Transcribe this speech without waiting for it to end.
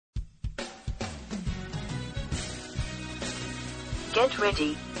Get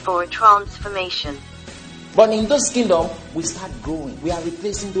ready for a transformation. But in this kingdom, we start growing. We are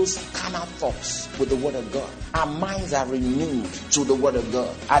replacing those carnal thoughts with the word of God. Our minds are renewed to the word of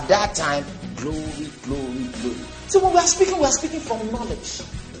God. At that time, glory, glory, glory. So when we are speaking from knowledge.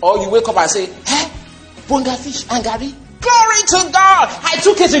 Or you wake up and say, Bonga fish and Gary. Glory to God. I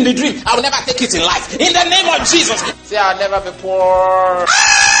took it in the dream. I will never take it in life. In the name of Jesus. Say, I'll never be poor.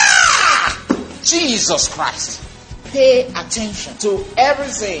 Jesus Christ. Pay attention to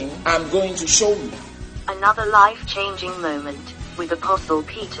everything I'm going to show you. Another life-changing moment with Apostle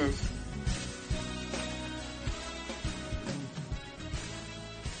Peters.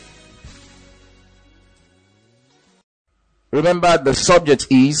 Remember, the subject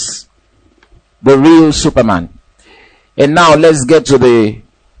is the real Superman. And now let's get to the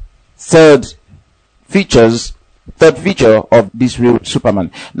third feature of this real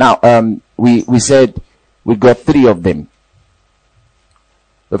Superman. Now, we said we got three of them.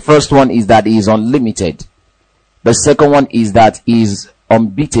 The first one is that he is unlimited. The second one is that he is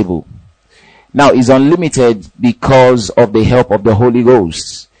unbeatable. Now, he's unlimited because of the help of the Holy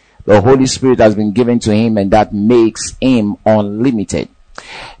Ghost. The Holy Spirit has been given to him, and that makes him unlimited.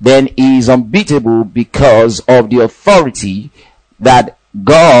 Then he is unbeatable because of the authority that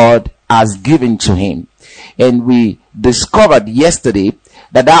God has given to him. And we discovered yesterday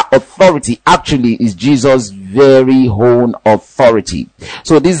that authority actually is Jesus' very own authority.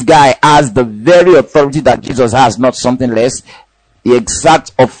 So this guy has the very authority that Jesus has, not something less, the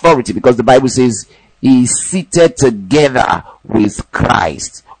exact authority, because the Bible says he is seated together with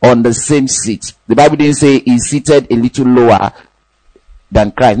Christ on the same seat. The Bible didn't say he's seated a little lower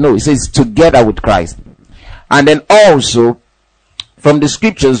than Christ. No, it says together with Christ. And then also from the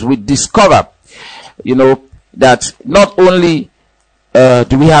scriptures we discover, that not only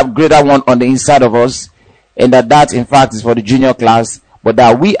do we have greater one on the inside of us, and that in fact is for the junior class, but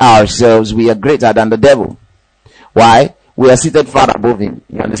that we ourselves, we are greater than the devil. Why? We are seated far above him.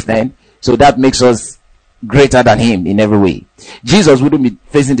 You understand? So that makes us greater than him in every way. Jesus wouldn't be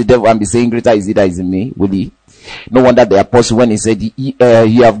facing the devil and be saying, greater is he that is in me, would he? No wonder the apostle, when he said,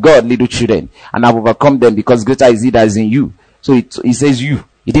 you have got little children, and I've overcome them, because greater is he that is in you. So he says you.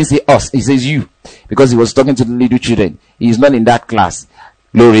 He didn't say us, he says you, because he was talking to the little children. He is not in that class.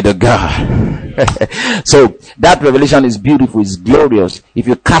 Glory to God. So that revelation is beautiful, it's glorious. If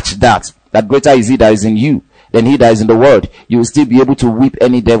you catch that greater is he that is in you than he that is in the world, you will still be able to whip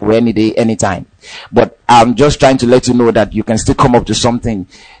any devil any day, anytime. But I'm just trying to let you know that you can still come up to something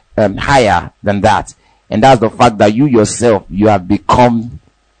higher than that. And that's the fact that you yourself, you have become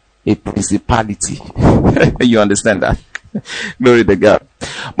a principality. You understand that? Glory to God.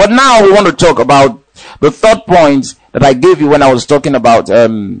 But now we want to talk about the third point that I gave you when I was talking about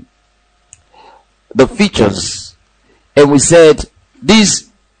the features. And we said this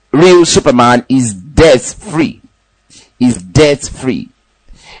real Superman is death free. Is death free.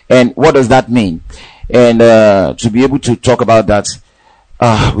 And what does that mean? And to be able to talk about that,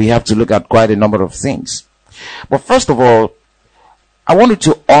 we have to look at quite a number of things. But first of all, I want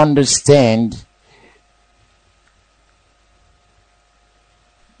you to understand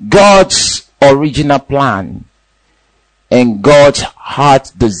God's original plan and God's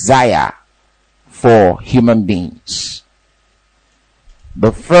heart desire for human beings.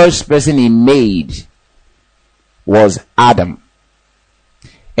 The first person he made was Adam.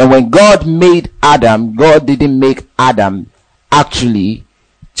 And when God made Adam, God didn't make Adam actually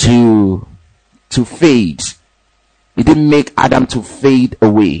to fade. He didn't make Adam to fade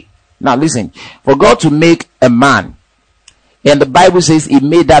away. Now listen, for God to make a man, and the Bible says he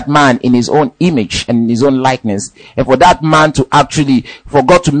made that man in his own image and in his own likeness. And for that man to for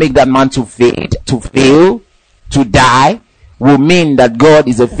God to make that man to fade, to fail, to die, will mean that God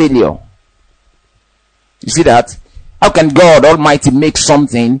is a failure. You see that? How can God Almighty make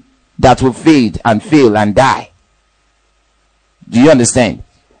something that will fade and fail and die? Do you understand?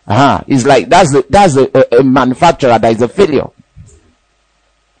 It's like that's a manufacturer that is a failure.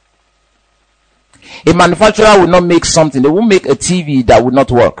 A manufacturer will not make something. They will make a TV that will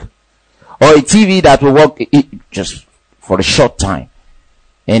not work, or a TV that will work just for a short time,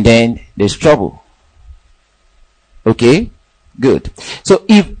 and then there's trouble. Okay, good. So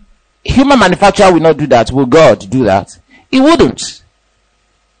if human manufacturer will not do that, will God do that? He wouldn't.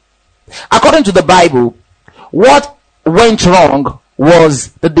 According to the Bible, what went wrong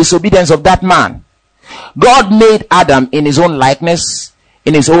was the disobedience of that man. God made Adam in his own likeness,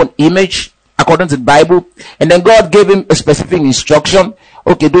 in his own image, according to the Bible, and then God gave him a specific instruction.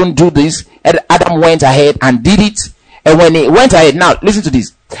 Okay, don't do this. And Adam went ahead and did it. And when he went ahead, now listen to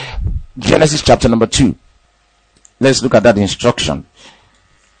this. Genesis chapter number 2. Let's look at that instruction.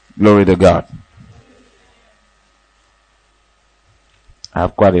 Glory to God. I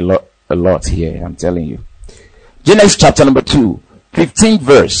have quite a lot here, I'm telling you. Genesis chapter number 2, 15th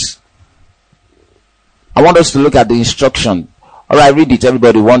verse. I want us to look at the instruction. All right, read it.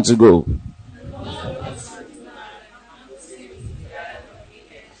 Everybody wants to go.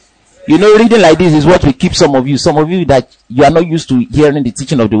 You know, reading like this is what will keep some of you that you are not used to hearing the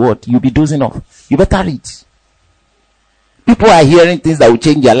teaching of the word. You'll be dozing off. You better read. People are hearing things that will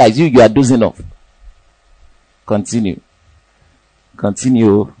change their lives. You are dozing off. Continue.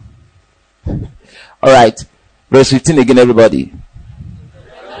 All right. Verse 15 again, everybody.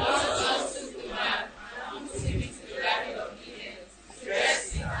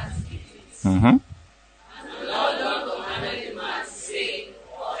 Mm-hmm.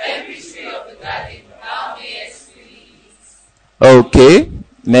 Okay,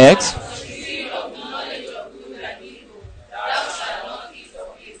 next.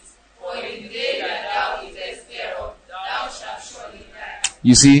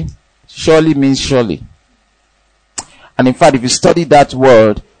 You see, surely means surely. And in fact, if you study that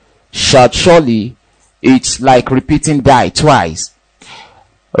word, shall surely, it's like repeating die twice.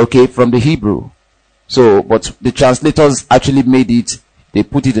 Okay, from the Hebrew. So, but the translators actually made it, they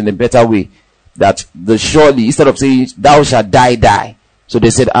put it in a better way. That the surely, instead of saying thou shalt die. So they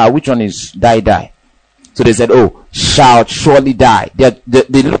said, which one is die? So they said, oh, shalt surely die.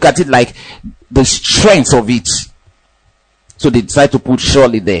 They look at it like the strength of it. So they decide to put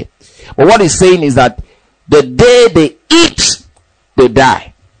surely there. But what he's saying is that the day they eat, they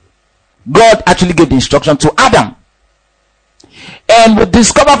die. God actually gave the instruction to Adam. And we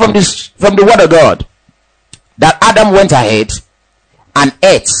discover from the word of God that Adam went ahead and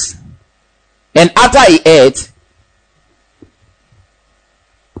ate. And after he ate,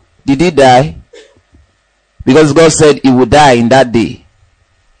 did he die? Because God said he would die in that day.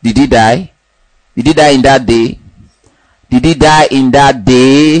 Did he die? Did he die in that day? Did he die in that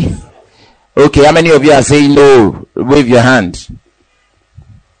day? Okay, how many of you are saying no? Wave your hand.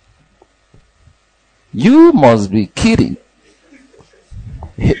 You must be kidding.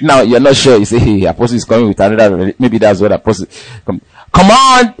 Now, you're not sure. You say, hey, Apostle is coming with another. Maybe that's what Apostle. Come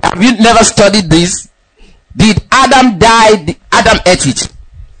on. Have you never studied this? Did Adam die? Adam ate it.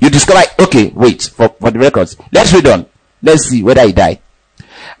 You discover, okay, wait, for the records. Let's read on. Let's see whether he died.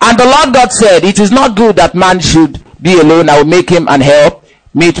 And the Lord God said, it is not good that man should be alone. I will make him an help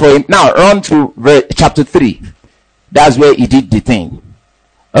meet for him. Now, run to chapter 3. That's where he did the thing.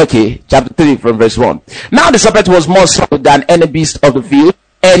 Okay, chapter 3 from verse 1. Now the serpent was more subtle than any beast of the field.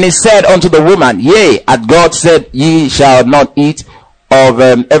 And he said unto the woman, yea, as God said, ye shall not eat of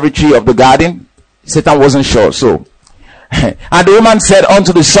every tree of the garden. Satan wasn't sure, so. And the woman said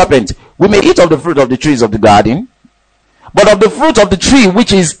unto the serpent, we may eat of the fruit of the trees of the garden, but of the fruit of the tree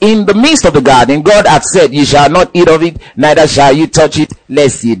which is in the midst of the garden, God hath said, ye shall not eat of it, neither shall you touch it,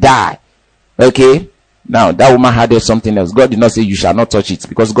 lest ye die. Okay? Now, that woman had something else. God did not say you shall not touch it,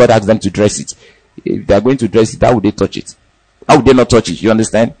 because God asked them to dress it. If they are going to dress it, how would they touch it? How would they not touch it? You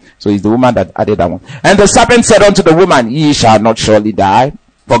understand? So it's the woman that added that one. And the serpent said unto the woman, ye shall not surely die.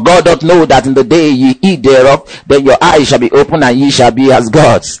 For God doth know that in the day ye eat thereof, then your eyes shall be opened and ye shall be as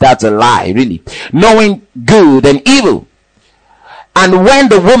gods. That's a lie, really. Knowing good and evil. And when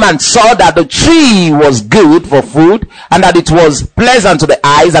the woman saw that the tree was good for food, and that it was pleasant to the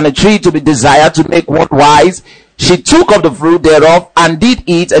eyes, and a tree to be desired to make one wise, she took of the fruit thereof, and did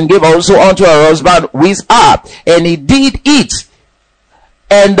eat, and gave also unto her husband with her. And he did eat.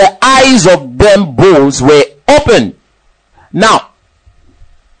 And the eyes of them both were open. Now,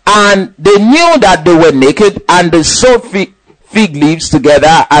 and they knew that they were naked, and they sewed fig leaves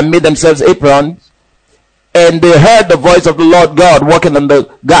together, and made themselves aprons. And they heard the voice of the Lord God walking in the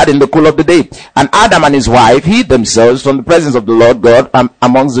garden in the cool of the day. And Adam and his wife hid themselves from the presence of the Lord God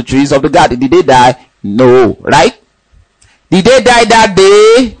amongst the trees of the garden. Did they die? No. Right? Did they die that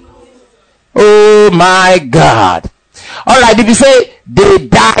day? Oh my God. Alright, if you say they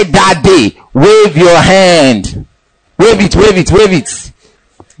died that day, wave your hand. Wave it.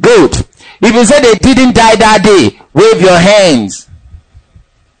 Good. If you say they didn't die that day, wave your hands.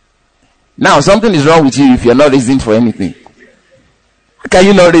 Now, something is wrong with you if you're not raising for anything. How can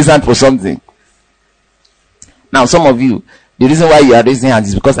you not raise hand for something? Now, some of you, the reason why you are raising hands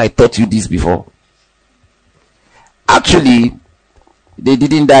is because I taught you this before. Actually, they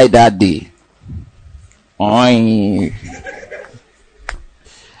didn't die that day.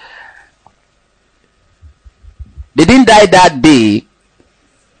 They didn't die that day.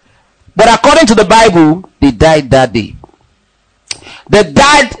 But according to the Bible, they died that day. They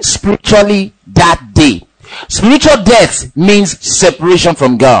died spiritually that day. Spiritual death means separation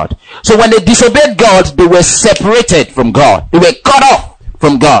from God. So when they disobeyed God, they were separated from God. They were cut off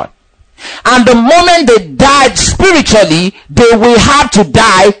from God. And the moment they died spiritually, they will have to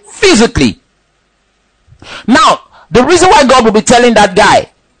die physically. Now, the reason why God will be telling that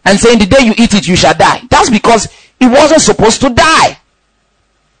guy and saying, the day you eat it, you shall die, that's because he wasn't supposed to die.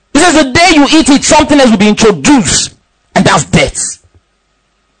 He says the day you eat it, something else will be introduced, and that's death.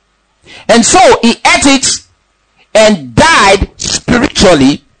 And so he ate it and died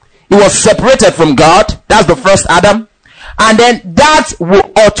spiritually. He was separated from God. That's the first Adam. And then that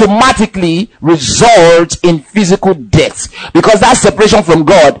will automatically result in physical death, because that separation from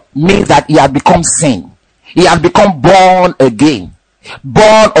God means that he had become sin. He had become born again,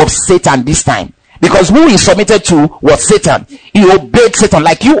 born of Satan this time, because who he submitted to was Satan. He obeyed Satan.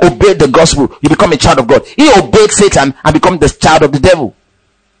 Like you obeyed the gospel, you become a child of God. He obeyed Satan and become the child of the devil.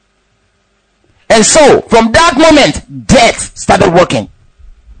 And so from that moment, death started working,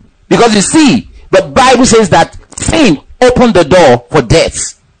 because you see, the Bible says that sin opened the door for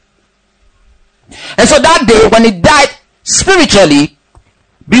death. And so that day when he died spiritually,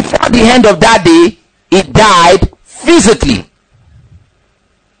 before the end of that day, he died physically.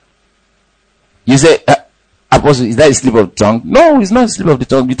 You say, Apostle, is that a slip of the tongue? No, it's not a slip of the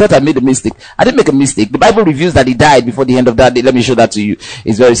tongue. You thought I made a mistake. I didn't make a mistake. The Bible reveals that he died before the end of that day. Let me show that to you.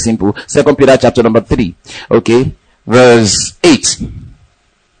 It's very simple. 2 Peter chapter number 3. Okay. Verse 8.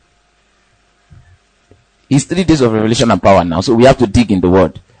 It's 3 days of revelation and power now, so we have to dig in the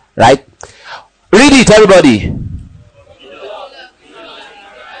word, right? Read it, everybody.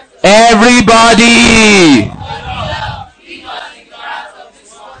 Everybody.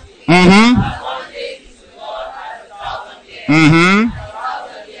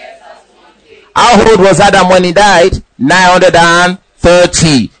 How old was Adam when he died?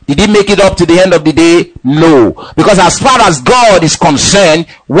 930. Did he make it up to the end of the day? No. Because as far as God is concerned,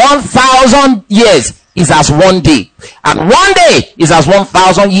 1,000 years is as one day, and one day is as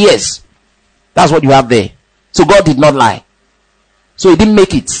 1,000 years. That's what you have there. So God did not lie. So he didn't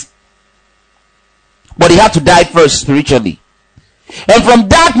make it, but he had to die first spiritually. And from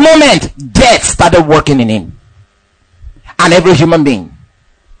that moment, death started working in him and every human being.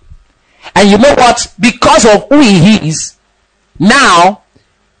 And you know what? Because of who he is, now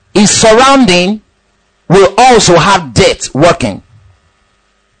his surrounding will also have death working.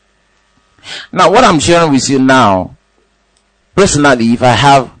 Now, what I'm sharing with you now, personally, if I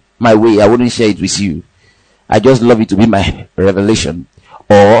have my way, I wouldn't share it with you. I just love it to be my revelation,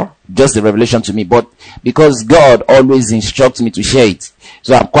 or just a revelation to me. But because God always instructs me to share it,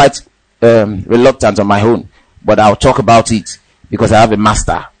 so I'm quite reluctant on my own. But I'll talk about it because I have a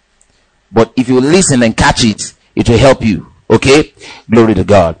master. But if you listen and catch it, it will help you. Okay? Glory to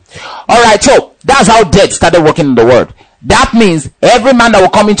God. Alright, so that's how death started working in the world. That means every man that will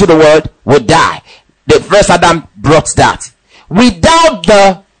come into the world will die. The first Adam brought that. Without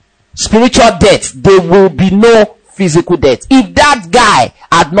the spiritual death, there will be no physical death. If that guy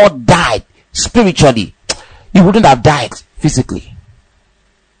had not died spiritually, he wouldn't have died physically.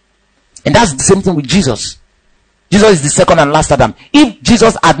 And that's the same thing with Jesus. Jesus is the second and last Adam. If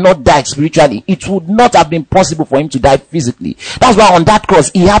Jesus had not died spiritually, it would not have been possible for him to die physically. That's why on that cross,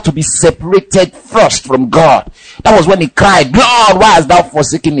 he had to be separated first from God. That was when he cried, "Lord, why hast thou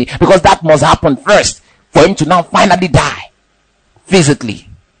forsaken me?" Because that must happen first for him to now finally die physically.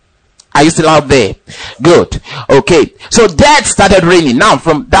 Are you still out there? Good. Okay. So death started reigning. Now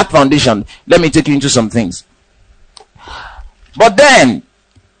from that foundation, let me take you into some things. But then,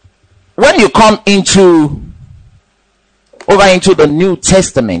 when you come over into the New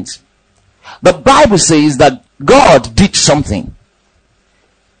Testament, the Bible says that God did something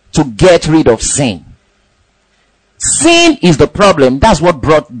to get rid of sin. Sin is the problem. That's what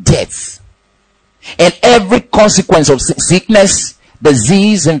brought death. And every consequence of sickness,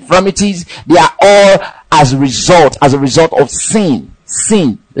 disease, infirmities, they are all as a result of sin.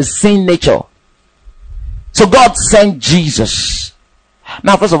 Sin, the sin nature. So God sent Jesus.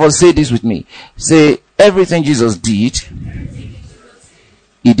 Now, first of all, say this with me. Say, everything Jesus did,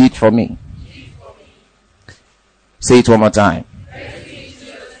 he did for me. Say it one more time.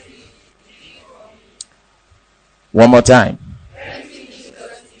 One more time.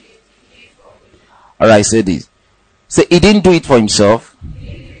 Alright, say this. Say, he didn't do it for himself.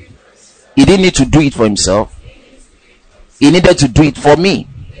 He didn't need to do it for himself. He needed to do it for me.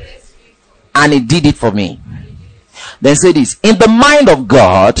 And he did it for me. Then say this. In the mind of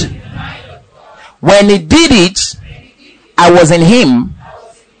God, when he did it, I was in him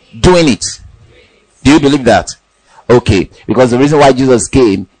doing it. Do you believe that? Okay. Because the reason why Jesus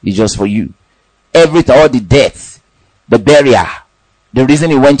came is just for you. all the death, the burial, the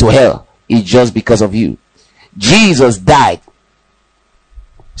reason he went to hell is just because of you. Jesus died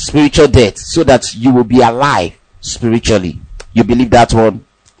spiritual death so that you will be alive spiritually. You believe that one?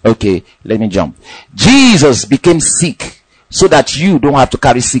 Okay, let me jump. Jesus became sick so that you don't have to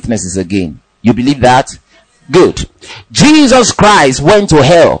carry sicknesses again. You believe that? Good. Jesus Christ went to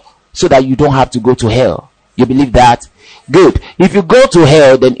hell so that you don't have to go to hell. You believe that? Good. If you go to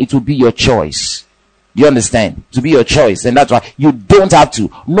hell, then it will be your choice. Do you understand? To be your choice. And that's why you don't have to.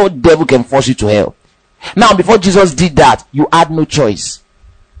 No devil can force you to hell. Now, before Jesus did that, you had no choice.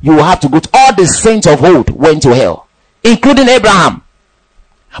 You will have to go to. All the saints of old went to hell, including Abraham.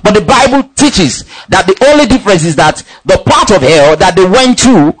 But the Bible teaches that the only difference is that the part of hell that they went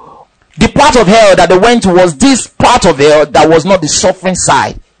to, the part of hell that they went to was this part of hell that was not the suffering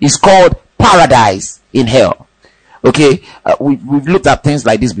side. It's called paradise in hell. Okay, we've looked at things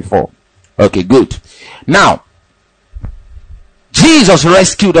like this before. Okay, good. Now, Jesus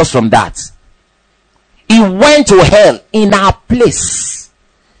rescued us from that. He went to hell in our place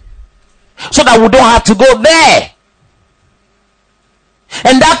so that we don't have to go there.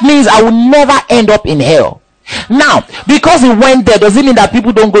 And that means I will never end up in hell. Now, because he went there, does it mean that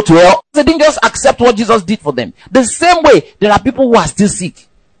people don't go to hell? They didn't just accept what Jesus did for them. The same way, there are people who are still sick.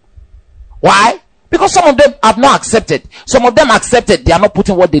 Why? Because some of them have not accepted. Some of them accepted, they are not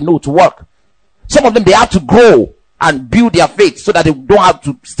putting what they know to work. Some of them, they have to grow and build their faith so that they don't have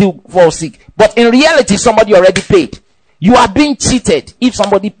to still fall sick. But in reality, somebody already paid. You are being cheated if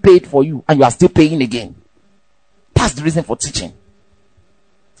somebody paid for you and you are still paying again. That's the reason for teaching.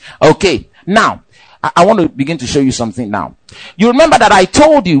 Okay, now, I want to begin to show you something now. You remember that I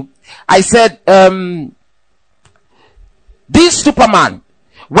told you, I said, this Superman,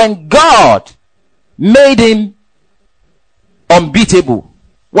 when God made him unbeatable,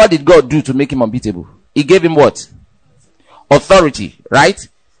 what did God do to make him unbeatable? He gave him what? Authority, right?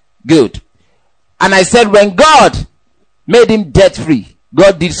 Good. And I said, when God made him debt free,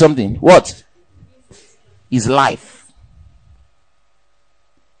 God did something. What? His life.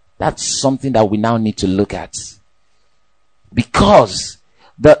 That's something that we now need to look at. Because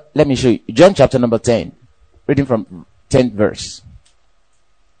let me show you. John chapter number 10. Reading from 10th verse.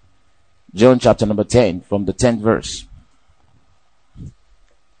 John chapter number 10 from the 10th verse.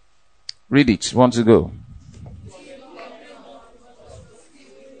 Read it. Want to go?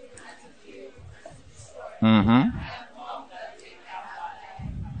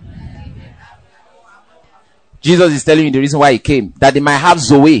 Jesus is telling you the reason why he came, that they might have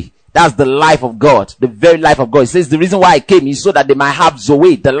Zoe. That's the life of God, the very life of God. He says the reason why I came is so that they might have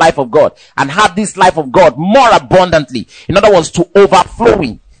Zoe, the life of God, and have this life of God more abundantly. In other words, to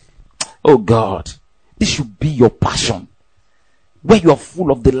overflowing. Oh God, this should be your passion. Where you are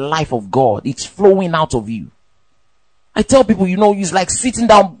full of the life of God, it's flowing out of you. I tell people, it's like sitting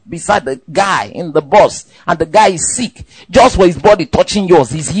down beside the guy in the bus and the guy is sick. Just for his body touching yours,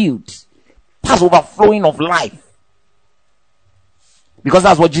 he's healed. That's overflowing of life. Because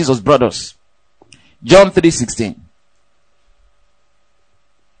that's what Jesus brought us. John 3:16.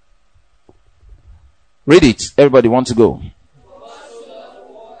 Read it. Everybody want to go?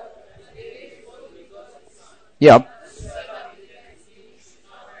 Yeah.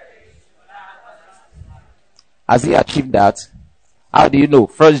 Has he achieved that? How do you know?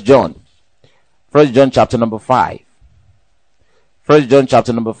 1 John chapter number 5. 1 John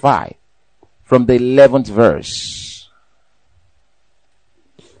chapter number 5. From the 11th verse.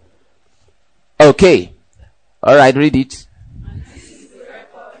 Okay. All right, read it.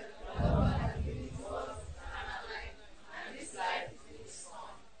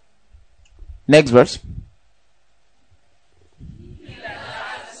 Next verse.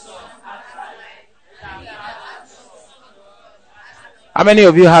 How many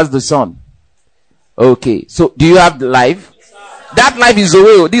of you has the Son? Okay. So, do you have the life? That life is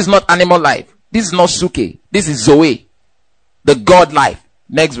Zoe. This is not animal life. This is not Suke. This is Zoe. The God life.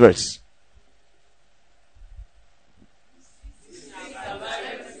 Next verse.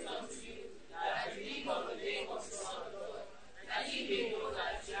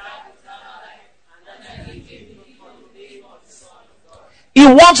 He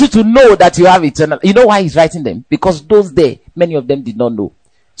wants you to know that you have eternal. You know why he's writing them? Because those days, many of them did not know.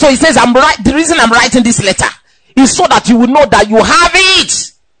 So he says, the reason I'm writing this letter is so that you will know that you have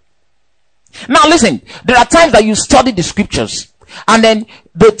it. Now listen, there are times that you study the scriptures and then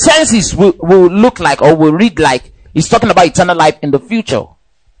the tenses will look like, or will read like he's talking about eternal life in the future.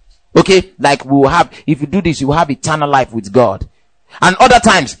 Okay, like we will have, if you do this, you will have eternal life with God. And other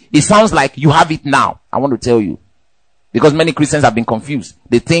times, it sounds like you have it now. I want to tell you, Because many Christians have been confused.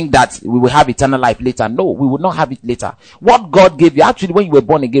 They think that we will have eternal life later. No, we will not have it later. What God gave you, actually when you were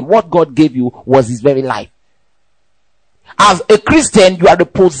born again, what God gave you was his very life. As a Christian, you are the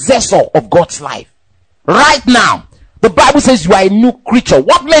possessor of God's life. Right now, the Bible says you are a new creature.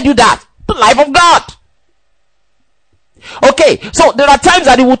 What made you that? The life of God. Okay, so there are times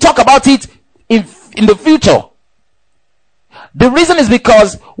that he will talk about it in the future. The reason is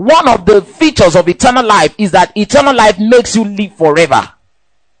because one of the features of eternal life is that eternal life makes you live forever.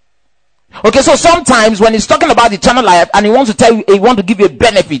 Okay, so sometimes when he's talking about eternal life and he wants to tell you, he wants to give you a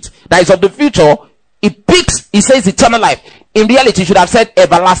benefit that is of the future, he says eternal life. In reality, he should have said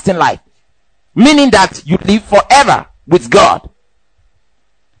everlasting life, meaning that you live forever with God.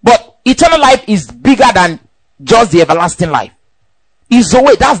 But eternal life is bigger than just the everlasting life. Is the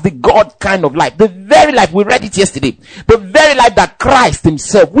way, that's the God kind of life. The very life, we read it yesterday. The very life that Christ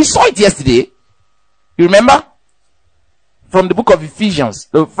himself, we saw it yesterday. You remember? From the book of Ephesians,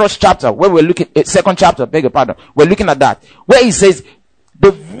 the first chapter, where we're looking at, second chapter, beg your pardon. We're looking at that. Where he says,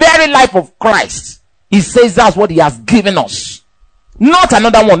 the very life of Christ, he says that's what he has given us. Not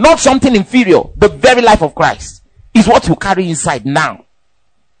another one, not something inferior. The very life of Christ is what you carry inside now.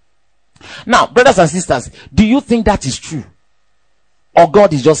 Now, brothers and sisters, do you think that is true? Or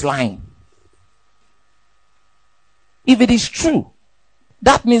God is just lying? If it is true,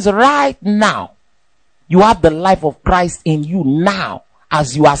 that means right now, you have the life of Christ in you now,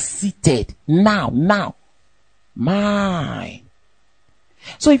 as you are seated. Now. My.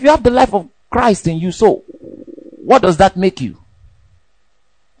 So if you have the life of Christ in you, so what does that make you?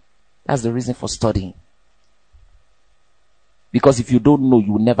 That's the reason for studying. Because if you don't know,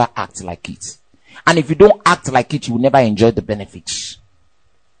 you will never act like it. And if you don't act like it, you will never enjoy the benefits.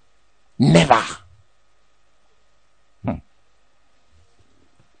 Never.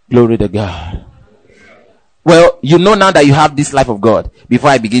 Glory to God. Well, you know now that you have this life of God. Before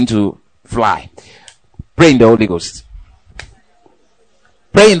I begin to fly, pray in the Holy Ghost.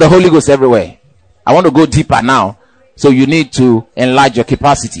 Pray in the Holy Ghost everywhere. I want to go deeper now. So you need to enlarge your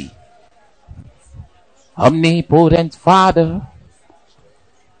capacity. Omnipotent Father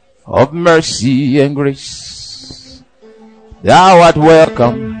of mercy and grace, thou art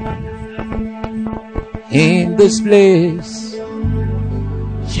welcome in this place.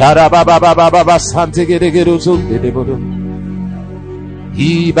 Sharabababababa santegedegedozo dedebodo.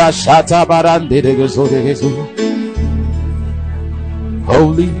 Iba shata barandedegezo degezo.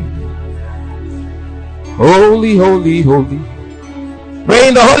 Holy, holy, holy, holy. Pray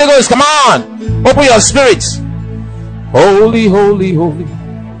in the Holy Ghost, come on. Open your spirits. Holy, holy, holy.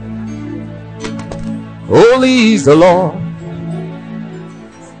 Holy is the Lord.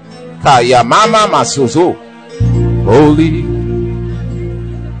 Kaya mama masuzo. Holy,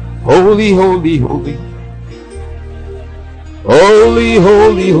 holy, holy, holy. Holy,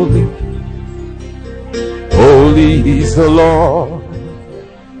 holy, holy. Holy is the Lord.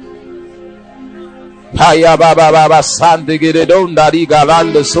 Kaya baba baba sande gedonda riga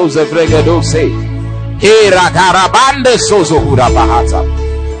lande soze fregedose. Kera karabande sozo urabahata.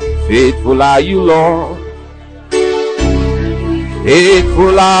 Faithful are you, Lord.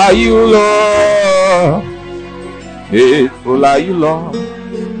 Faithful are you, Lord. Faithful are you, Lord.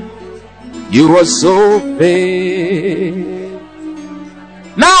 You are so faithful.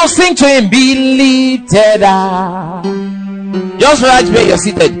 Now sing to him. Be lifted up. Just right where you're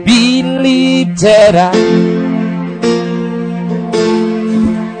seated. Be lifted up.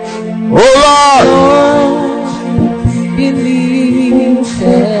 Oh Lord, be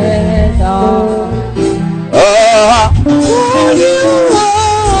lifted up.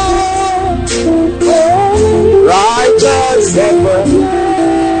 Righteous shepherd.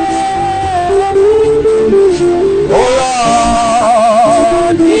 Oh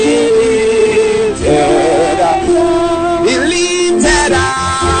Lord, be lifted up. Be lifted up.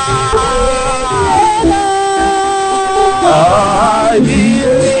 Be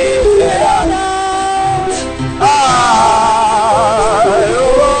lifted up.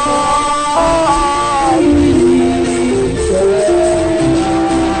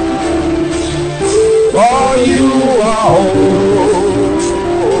 For you are holy,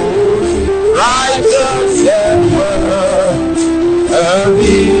 righteous shepherd, and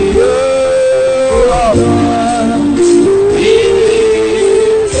the earth be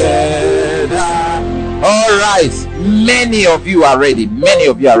lifted up. All right, many of you are ready. Many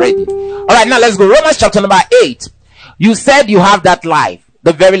of you are ready. All right, now let's go. Romans chapter number 8. You said you have that life,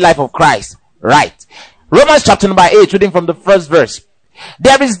 the very life of Christ, right? Romans chapter number 8, reading from the first verse.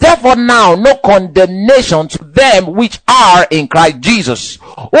 There is therefore now no condemnation to them which are in Christ Jesus,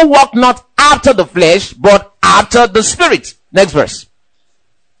 who walk not after the flesh, but after the Spirit. Next verse.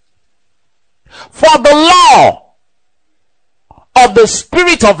 For the law of the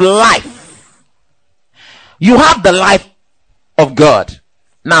Spirit of life. You have the life of God.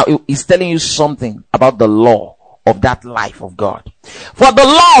 Now he's telling you something about the law of that life of God. For the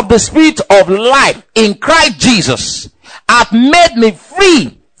law of the Spirit of life in Christ Jesus hath made me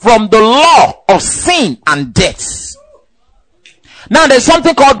free from the law of sin and death. Now there's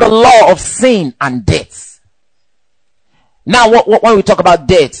something called the law of sin and death. Now when we talk about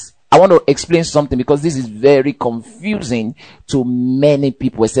death, I want to explain something, because this is very confusing to many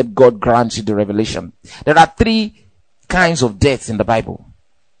people, except God grants you the revelation. There are 3 kinds of deaths in the Bible.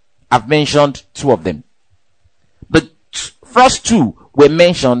 I've mentioned 2 of them. The first 2 were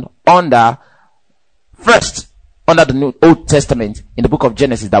mentioned under the New Old Testament in the book of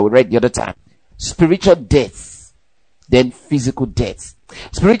Genesis that we read the other time. Spiritual death, then physical death.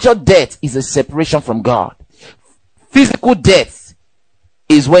 Spiritual death is a separation from God. Physical death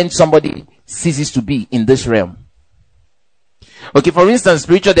is when somebody ceases to be in this realm. Okay, for instance,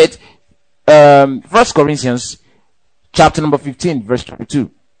 spiritual death, 1 Corinthians chapter number 15 verse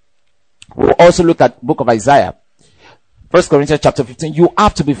 22. We'll also look at book of Isaiah. 1 Corinthians chapter 15. You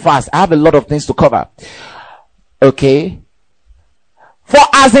have to be fast. I have a lot of things to cover. Okay. For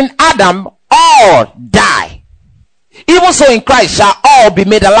as in Adam all die, even so in Christ shall all be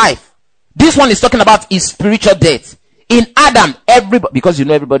made alive. This one is talking about his spiritual death. In Adam, everybody, because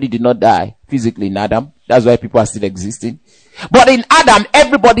everybody did not die physically in Adam. That's why people are still existing. But in Adam,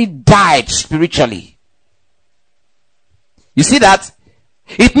 everybody died spiritually. You see that?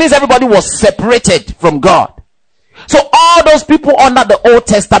 It means everybody was separated from God. So all those people under the Old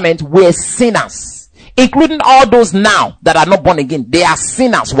Testament were sinners, including all those now that are not born again. They are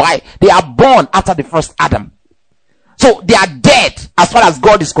sinners. Why? They are born after the first Adam. So they are dead. As far as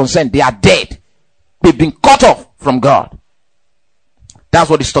God is concerned, they are dead. They've been cut off from God. That's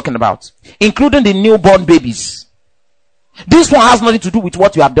what he's talking about, including the newborn babies. This one has nothing to do with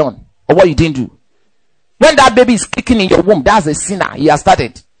what you have done or what you didn't do. When that baby is kicking in your womb, that's a sinner. He has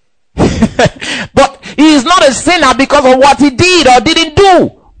started. But he is not a sinner because of what he did or didn't do,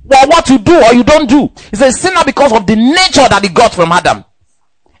 or what you do or you don't do. He's a sinner because of the nature that he got from Adam.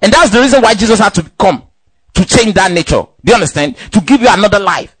 And that's the reason why Jesus had to come, to change that nature. Do you understand? To give you another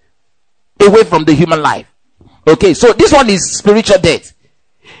life away from the human life. Okay, so this one is spiritual death.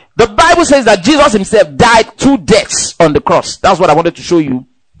 The Bible says that Jesus himself died 2 deaths on the cross. That's what I wanted to show you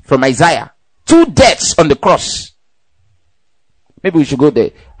from Isaiah. 2 deaths on the cross. Maybe we should go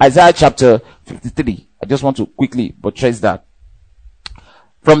there. Isaiah chapter 53. I just want to quickly buttress that.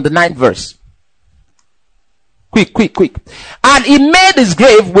 From the 9th verse. Quick. And he made his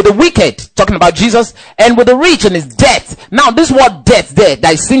grave with the wicked, talking about Jesus, and with the rich in his death. Now this word death there,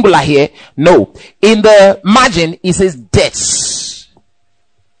 that is singular here. No. In the margin, it says deaths.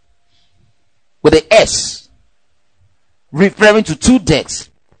 With the S. Referring to 2 deaths.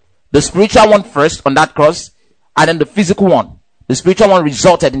 The spiritual one first on that cross, and then the physical one. The spiritual one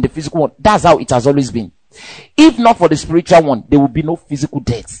resulted in the physical one. That's how it has always been. If not for the spiritual one, there will be no physical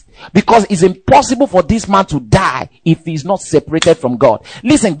death. Because it's impossible for this man to die if he is not separated from God.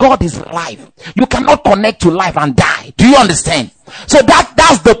 Listen, God is life. You cannot connect to life and die. Do you understand? So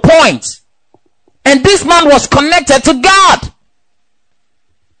that's the point. And this man was connected to God.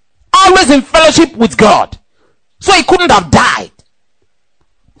 Always in fellowship with God. So he couldn't have died.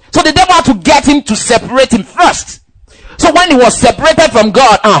 So the devil had to get him to separate him first. So when he was separated from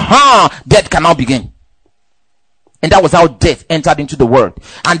God, death cannot begin. And that was how death entered into the world.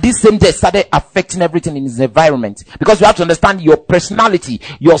 And this same death started affecting everything in his environment. Because you have to understand your personality,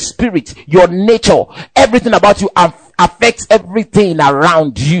 your spirit, your nature, everything about you affects everything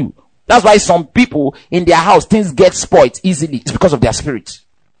around you. That's why some people in their house, things get spoiled easily. It's because of their spirit.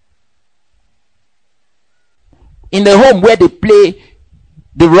 In the home where they play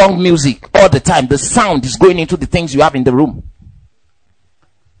the wrong music all the time, the sound is going into the things you have in the room.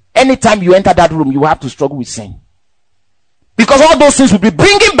 Anytime you enter that room, you have to struggle with sin. Because all those things will be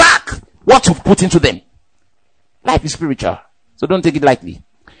bringing back what you've put into them. Life is spiritual, so don't take it lightly.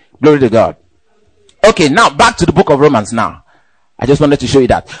 Glory to God. Okay, now back to the book of Romans now. I just wanted to show you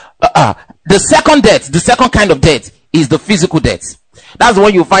that. The second death, the second kind of death is the physical death. That's the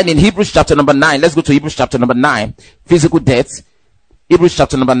one you find in Hebrews chapter number 9. Let's go to Hebrews chapter number 9. Physical death. Hebrews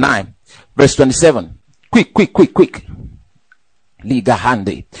chapter number 9. Verse 27. Quick. Liga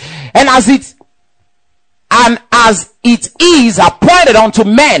handy. And as it is appointed unto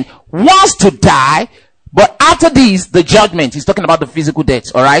men once to die, but after this, the judgment. He's talking about the physical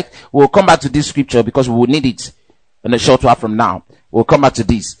death. Alright. We'll come back to this scripture because we will need it in a short while from now. We'll come back to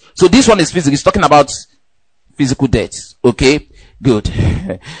this. So this one is physical. He's talking about physical death. Okay? Good.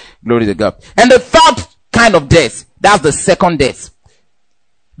 Glory to God. And the third kind of death, that's the second death.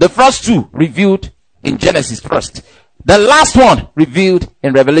 The first two revealed in Genesis first. The last one revealed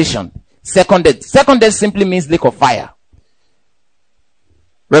in Revelation. Second death. Second death simply means lake of fire.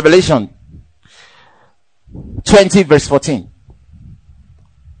 Revelation 20 verse 14.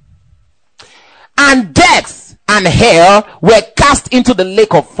 And death and hell were cast into the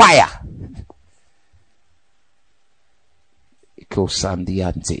lake of fire.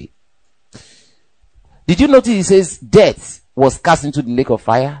 Did you notice it says death was cast into the lake of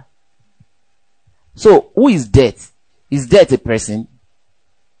fire? So who is death? Is death a person?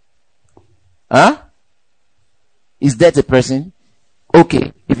 Huh? Is death a person?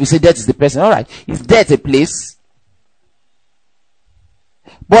 Okay, if you say death is the person, alright. Is death a place?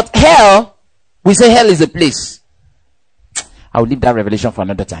 But hell, we say hell is a place. I'll leave that revelation for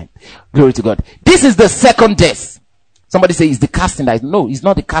another time. Glory to God. This is the second death. Somebody say, is the casting that is, no, it's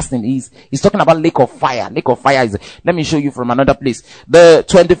not the casting. He's talking about lake of fire. Lake of fire is, let me show you from another place. The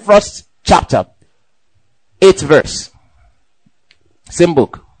 21st chapter, 8th verse. Same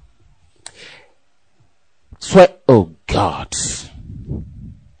book. Oh God.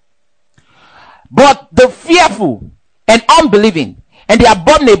 But the fearful and unbelieving and the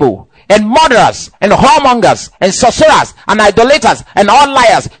abominable and murderers and whoremongers and sorcerers and idolaters and all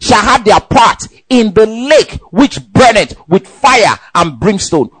liars shall have their part in the lake which burneth with fire and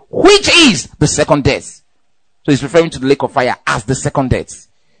brimstone, which is the second death. So he's referring to the lake of fire as the second death.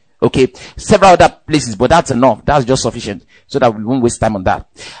 Okay, several other places, but that's enough. That's just sufficient so that we won't waste time on that.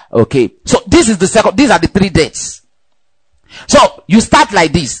 Okay, so this is the second. These are the three deaths. So you start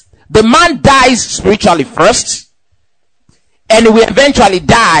like this. The man dies spiritually first, and he will eventually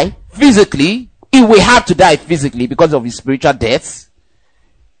die physically. He will have to die physically because of his spiritual death.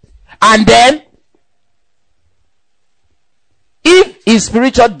 And then, if his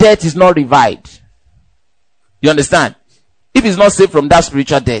spiritual death is not revived, you understand? If he's not saved from that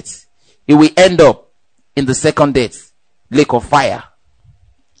spiritual death, he will end up in the second death, lake of fire.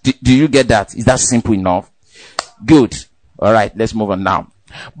 Do you get that? Is that simple enough? Good. All right, let's move on now.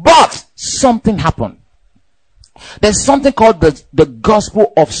 But something happened. There's something called the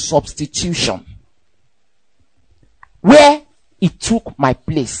gospel of substitution, where he took my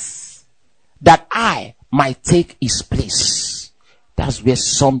place that I might take his place. That's where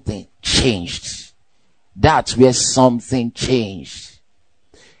something changed. That's where something changed.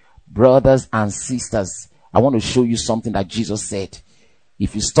 Brothers and sisters, I want to show you something that Jesus said.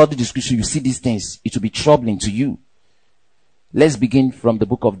 If you study the scripture, you see these things, it will be troubling to you. Let's begin from the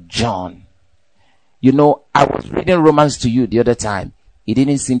book of John. You know, I was reading Romans to you the other time. It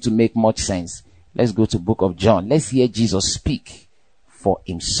didn't seem to make much sense. Let's go to the book of John. Let's hear Jesus speak for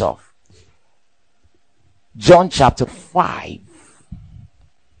himself. John chapter 5.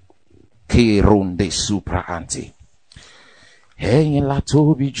 Keronde supra ante. Hey la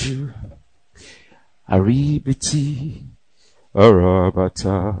tobiju. Aribiti.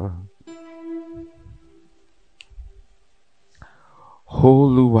 Arabata.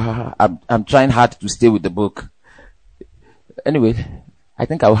 Holua. I'm trying hard to stay with the book. Anyway, I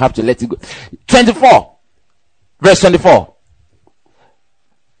think I'll have to let it go. 24. Verse 24.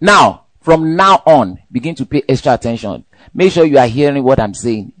 Now, from now on, begin to pay extra attention. Make sure you are hearing what I'm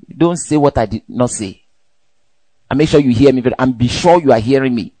saying. Don't say what I did not say. And make sure you hear me, and be sure you are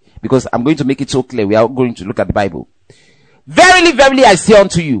hearing me, because I'm going to make it so clear. We are going to look at the Bible. Verily, verily, I say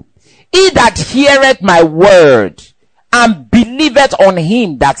unto you, he that heareth my word and believeth on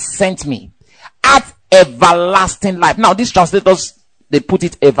him that sent me hath everlasting life. Now, these translators, they put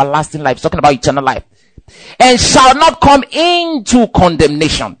it everlasting life, talking about eternal life, and shall not come into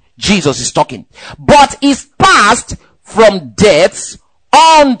condemnation. Jesus is talking, but is passed from death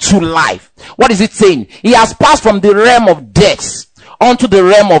unto life. What is it saying? He has passed from the realm of death unto the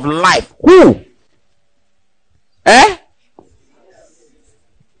realm of life. Who? The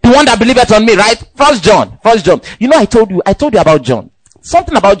one that believeth on me, right? First John. You know, I told you about John.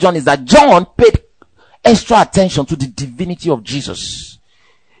 Something about John is that John paid extra attention to the divinity of Jesus.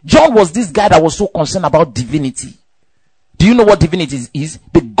 John was this guy that was so concerned about divinity. Do you know what divinity is?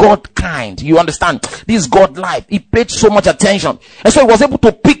 The God kind. You understand? This God life. He paid so much attention. And so he was able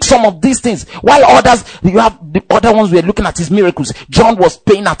to pick some of these things. While others, you have the other ones were looking at his miracles. John was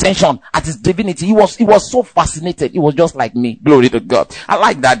paying attention at his divinity. He was so fascinated. He was just like me. Glory to God. I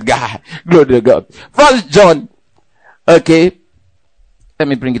like that guy. Glory to God. First John. Okay. Let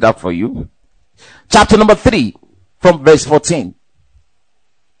me bring it up for you. Chapter number 3 from verse 14.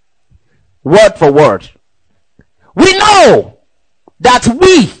 Word for word. We know that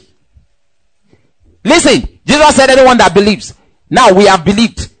listen, Jesus said anyone that believes. Now we have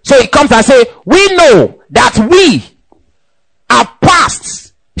believed. So he comes and say, we know that we are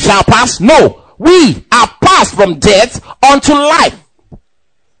passed. Shall pass? No. We are passed from death unto life.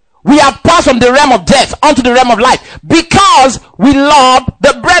 We have passed from the realm of death unto the realm of life because we love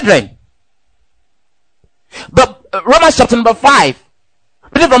the brethren. The Romans chapter number 5,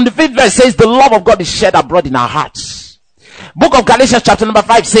 reading from the 5th verse, says the love of God is shed abroad in our hearts. Book of Galatians chapter number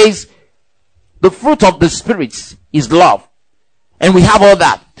 5 says the fruit of the Spirit is love. And we have all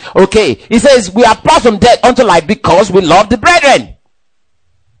that. Okay. He says we are passed from death unto life because we love the brethren.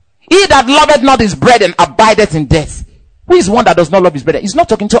 He that loveth not his brethren abideth in death. Who is one that does not love his brethren? He's not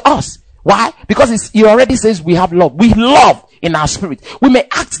talking to us. Why? Because he already says we have love. We love in our spirit. We may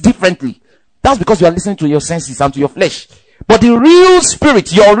act differently. That's because you are listening to your senses and to your flesh. But the real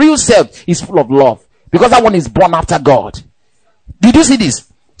spirit, your real self, is full of love. Because that one is born after God. Did you see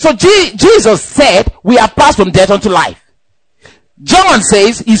this? So Jesus said we are passed from death unto life. John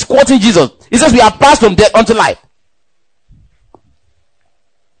says, he's quoting Jesus. He says we are passed from death unto life.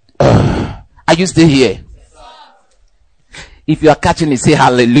 Are you still here? If you are catching it, say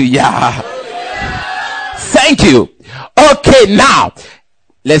hallelujah. Thank you. Okay, now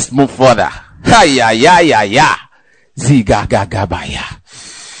let's move further. Ya. Ziga gagabaya.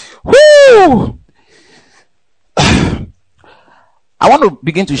 Woo! I want to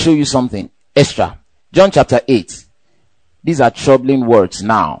begin to show you something extra. John chapter 8. These are troubling words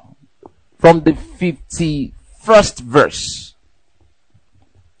now. From the 51st verse.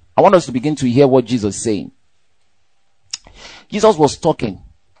 I want us to begin to hear what Jesus is saying. Jesus was talking.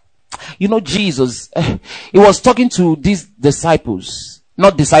 You know, Jesus, he was talking to these disciples.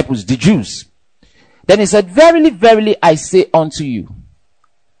 Not disciples, the Jews. Then he said, verily, verily, I say unto you,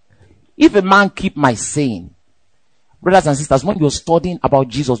 if a man keep my saying. Brothers and sisters, when you're studying about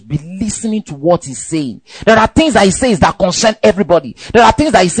Jesus, be listening to what he's saying. There are things that he says that concern everybody. There are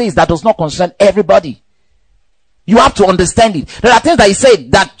things that he says that does not concern everybody. You have to understand it. There are things that he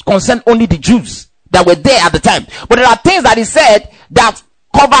said that concern only the Jews that were there at the time. But there are things that he said that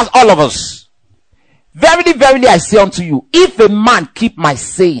covers all of us. Verily, verily, I say unto you, if a man keep my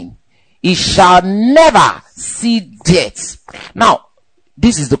saying, he shall never see death. Now,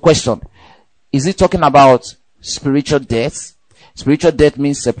 this is the question. Is he talking about spiritual death? Spiritual death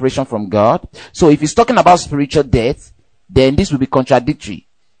means separation from God. So if he's talking about spiritual death, then this will be contradictory.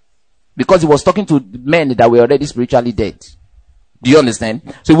 Because he was talking to men that were already spiritually dead. Do you understand?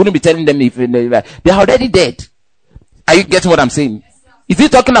 So he wouldn't be telling them if they are already dead. Are you getting what I'm saying? Is he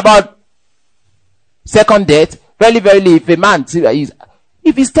talking about second death? Verily, verily, if a man,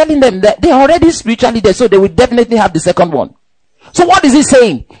 if he's telling them that they are already spiritually dead, so they will definitely have the second one. So what is he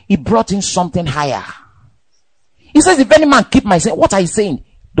saying? He brought in something higher. He says, if any man keep my saying, what are you saying?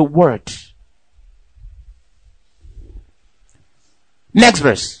 The word. Next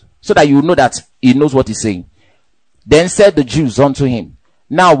verse. So that you know that he knows what he's saying. Then said the Jews unto him,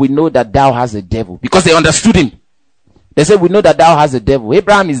 now we know that thou hast a devil. Because they understood him. They said, we know that thou hast a devil.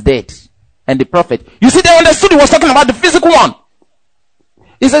 Abraham is dead. And the prophet. You see, they understood he was talking about the physical one.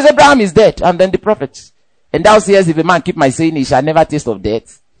 He says, Abraham is dead. And then the prophets. And thou sayest, if a man keep my saying, he shall never taste of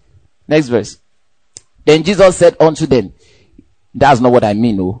death. Next verse. Then Jesus said unto them, that's not what I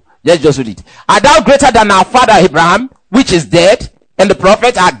mean, no. Let's just read it. Art thou greater than our father Abraham, which is dead, and the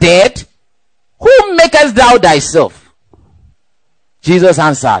prophets are dead? Who makest thou thyself? Jesus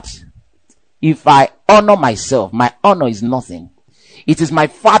answered, if I honor myself, my honor is nothing. It is my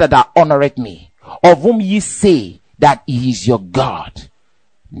Father that honoreth me, of whom ye say that he is your God.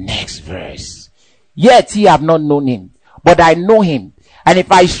 Next verse. Yet ye have not known him, but I know him. And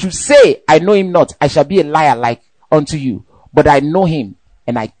if I should say I know him not, I shall be a liar like unto you. But I know him,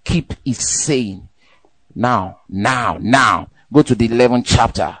 and I keep his saying. Now, go to the 11th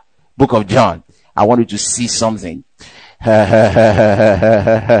chapter, book of John. I want you to see something.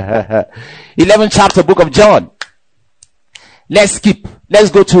 11th chapter, book of John. Let's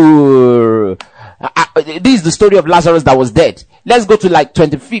go to, this is the story of Lazarus that was dead. Let's go to like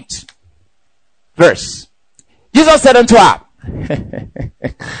 25th verse. Jesus said unto her,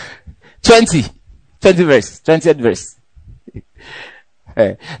 20th verse.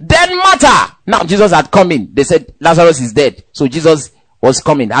 Then Martha, now Jesus had come in. They said Lazarus is dead. So Jesus was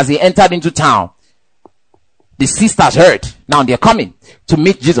coming. As he entered into town, the sisters heard. Now they're coming to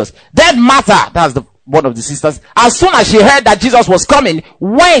meet Jesus. Then Martha, that's one of the sisters, as soon as she heard that Jesus was coming,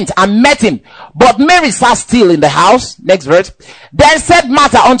 went and met him. But Mary sat still in the house. Next verse. Then said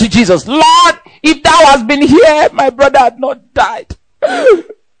Martha unto Jesus, Lord, if thou hadst been here, my brother had not died.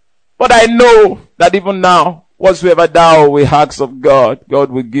 But I know that even now, whatsoever thou wilt ask of God,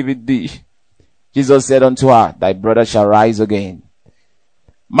 God will give it thee. Jesus said unto her, thy brother shall rise again.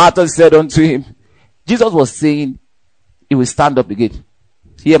 Martha said unto him, Jesus was saying he will stand up again.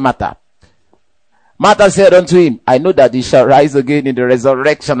 Hear Martha. Martha said unto him, I know that he shall rise again in the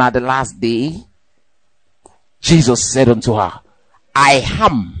resurrection at the last day. Jesus said unto her, I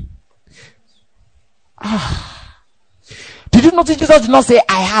am. Did you notice Jesus did not say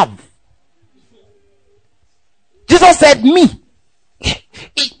I have? Jesus said me.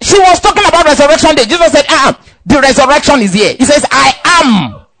 She was talking about resurrection day. Jesus said, the resurrection is here. He says, I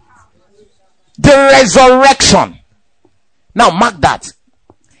am the resurrection. Now mark that.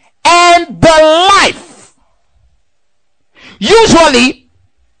 And the life. Usually,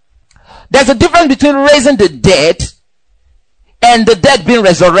 there's a difference between raising the dead and the dead being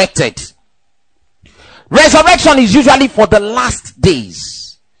resurrected. Resurrection is usually for the last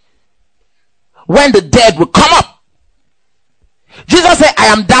days, when the dead will come up. Jesus said, I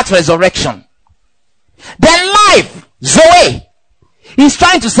am that resurrection. Then life, Zoe, he's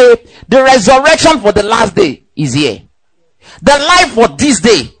trying to say the resurrection for the last day is here. The life for this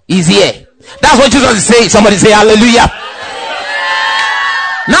day is here. That's what Jesus is saying. Somebody say hallelujah.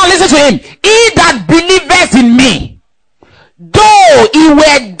 Now listen to him. He that believeth in me, though he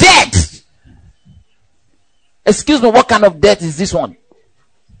were dead. Excuse me, what kind of death is this one?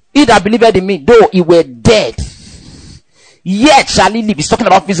 He that believeth in me, though he were dead, yet shall he live. He's talking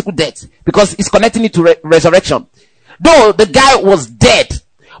about physical death because he's connecting it to resurrection. Though the guy was dead,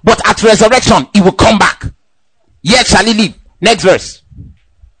 but at resurrection he will come back. Yet shall he live. Next verse.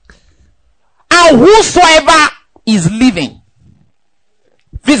 And whosoever is living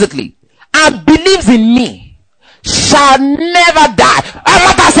physically and believes in me shall never die. And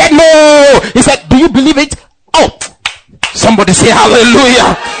Martha said no. He said, do you believe it? Oh, somebody say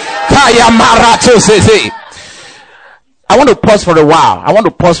hallelujah. I want to pause for a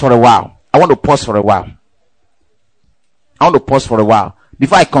while.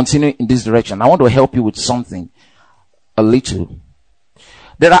 Before I continue in this direction, I want to help you with something a little.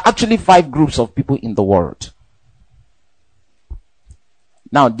 There are actually 5 groups of people in the world.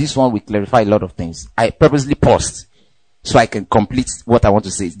 Now, this one will clarify a lot of things. I purposely paused so I can complete what I want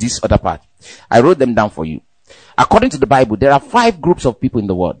to say. This other part. I wrote them down for you. According to the Bible, there are 5 groups of people in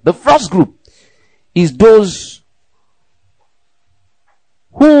the world. The first group is those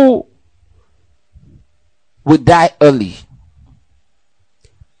who will die early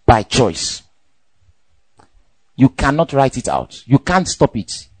by choice. You cannot write it out. You can't stop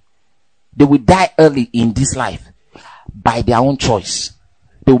it. They will die early in this life by their own choice.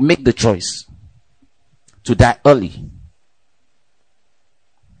 They will make the choice to die early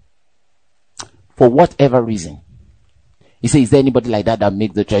for whatever reason. He says, is there anybody like that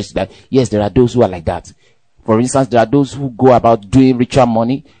makes the choice that? Yes, there are those who are like that. For instance, there are those who go about doing ritual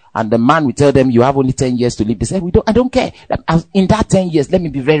money, and the man will tell them, you have only 10 years to live. They say, I don't care. In that 10 years, let me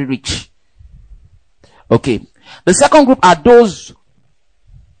be very rich. Okay. The second group are those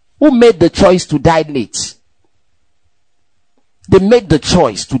who made the choice to die late. They made the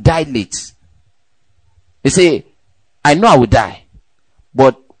choice to die late. They say, I know I will die,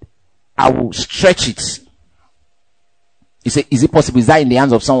 but I will stretch it. You say, is it possible? Is that in the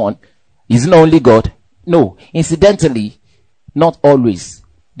hands of someone? Is it not only God? No. Incidentally, not always.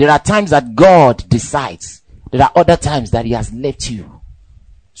 There are times that God decides. There are other times that he has left you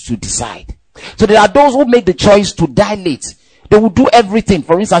to decide. So there are those who make the choice to die late. They will do everything.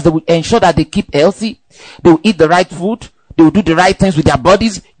 For instance, they will ensure that they keep healthy. They will eat the right food. They will do the right things with their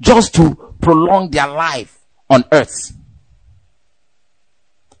bodies just to prolong their life on earth.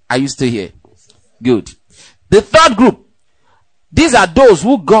 Are you still here? Good. The third group. These are those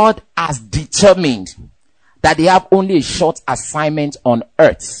who God has determined that they have only a short assignment on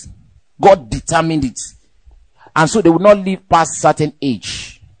earth. God determined it. And so they will not live past certain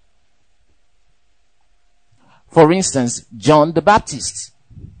age. For instance, John the Baptist.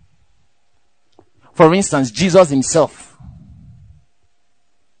 For instance, Jesus himself.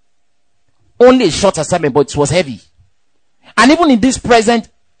 Only a short assignment, but it was heavy. And even in this present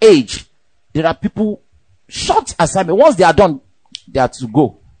age, there are people, short assignment. Once they are done, they have to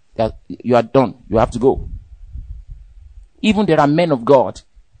go. You are done. You have to go. Even there are men of God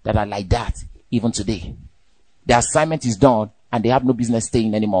that are like that, even today. The assignment is done, and they have no business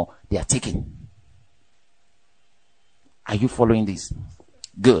staying anymore. They are taken. Are you following this?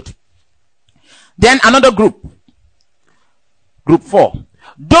 Good. Then another group. Group 4.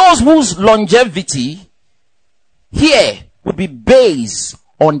 Those whose longevity here will be based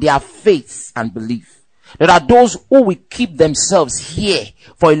on their faith and belief. There are those who will keep themselves here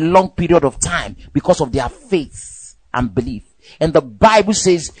for a long period of time because of their faith and belief. And the Bible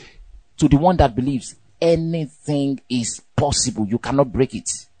says to the one that believes, anything is possible. You cannot break it.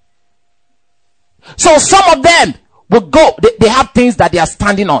 So some of them will go, they have things that they are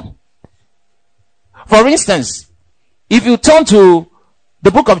standing on. For instance, if you turn to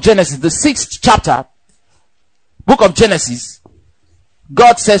the book of Genesis, the 6th chapter, book of Genesis,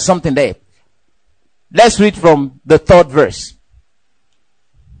 God says something there. Let's read from the 3rd verse.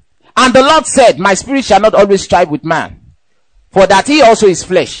 And the Lord said, my spirit shall not always strive with man, for that he also is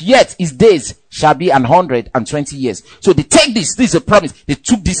flesh, yet his days shall be 120 years. So they take this is a promise. They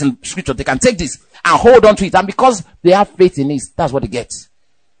took this in scripture. They can take this and hold on to it. And because they have faith in it, that's what they get.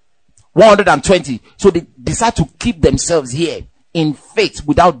 120. So they decide to keep themselves here in faith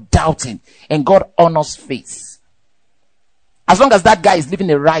without doubting. And God honors faith. As long as that guy is living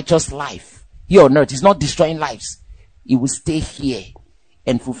a righteous life here on earth, he's not destroying lives, he will stay here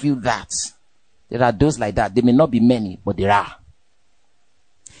and fulfill that. There are those like that. They may not be many, but there are.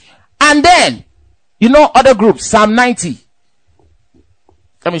 And then, other groups, Psalm 90.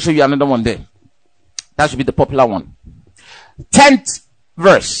 Let me show you another one there. That should be the popular one. 10th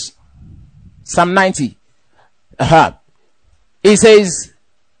verse. Psalm 90. It says,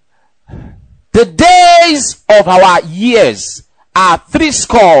 the days of our years are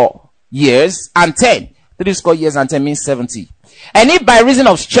 80 years and 10. 80 years and 10 means 70. And if by reason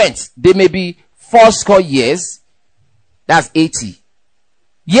of strength they may be 80 years, that's 80.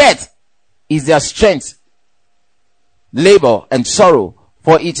 Yet is their strength labor and sorrow,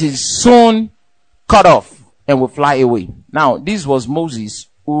 for it is soon cut off and will fly away. Now, this was Moses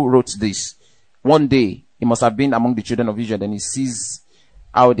who wrote this. One day, he must have been among the children of Israel, and he sees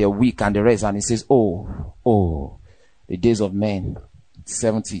how they're weak and the rest, and he says, oh, the days of men,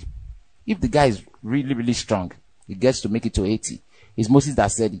 70. If the guy is really, really strong, he gets to make it to 80. It's Moses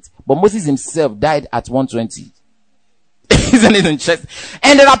that said it. But Moses himself died at 120. Isn't it interesting?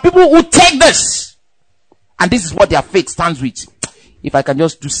 And there are people who take this, and this is what their faith stands with. If I can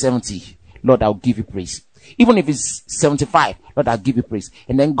just do 70, Lord, I'll give you praise. Even if it's 75, Lord, I'll give you praise.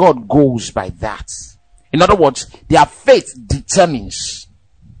 And then God goes by that. In other words, their faith determines.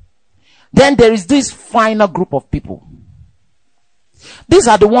 Then there is this final group of people. These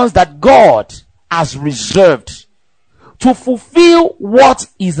are the ones that God has reserved to fulfill what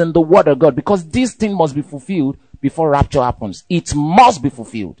is in the word of God, because this thing must be fulfilled before rapture happens. It must be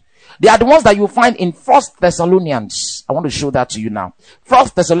fulfilled. They are the ones that you find in 1 Thessalonians. I want to show that to you now. 1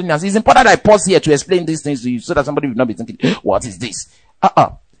 Thessalonians. It's important that I pause here to explain these things to you so that somebody will not be thinking, what is this?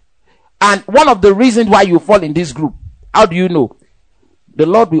 And one of the reasons why you fall in this group, how do you know? The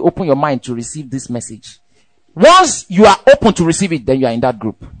Lord will open your mind to receive this message. Once you are open to receive it, then you are in that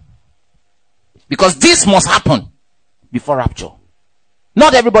group. Because this must happen before rapture.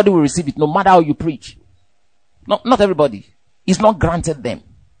 Not everybody will receive it, no matter how you preach. Not everybody. It's not granted them.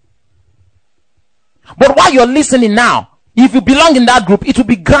 But while you're listening now, if you belong in that group, it will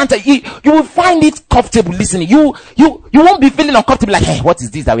be granted. You will find it comfortable listening. You won't be feeling uncomfortable like, hey, what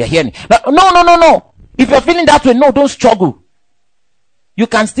is this that we are hearing? No. If you're feeling that way, no, don't struggle. You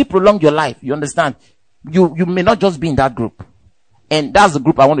can still prolong your life. You understand? You may not just be in that group. And that's the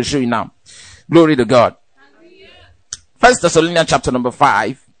group I want to show you now. Glory to God. 1 Thessalonians chapter number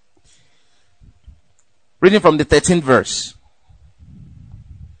 5. Reading from the 13th verse.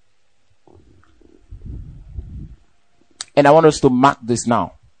 And I want us to mark this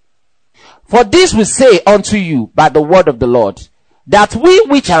now. For this we say unto you by the word of the Lord, that we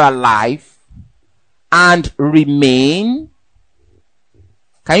which are alive and remain.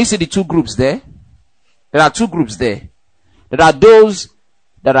 Can you see the two groups there? There are two groups there. There are those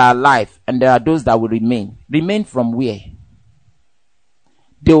that are alive and there are those that will remain. Remain from where?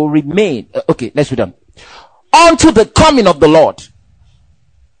 They will remain. Okay, let's read on. Unto the coming of the Lord.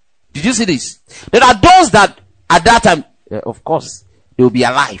 Did you see this? There are those that at that time, of course, they will be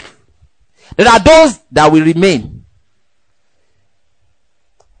alive. There are those that will remain.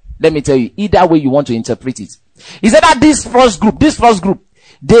 Let me tell you, either way you want to interpret it. He said that this first group,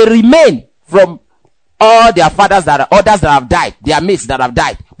 they remain from all their fathers others that have died, their mates that have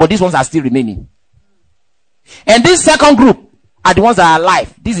died, but these ones are still remaining. And this second group are the ones that are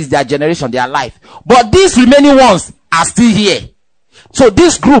alive. This is their generation, they are alive. But these remaining ones are still here. So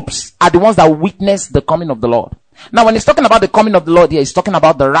these groups are the ones that witness the coming of the Lord. Now, when he's talking about the coming of the Lord here, he's talking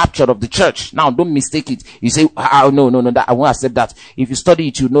about the rapture of the church. Now, don't mistake it. You say, no, that, I won't accept that. If you study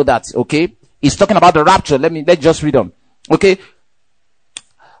it, you know that, okay? He's talking about the rapture. Let's just read on. Okay?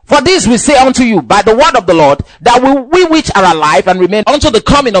 For this we say unto you by the word of the Lord, that we which are alive and remain unto the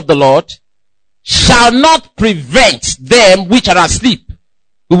coming of the Lord shall not prevent them which are asleep.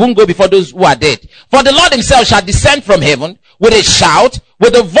 We won't go before those who are dead. For the Lord himself shall descend from heaven with a shout,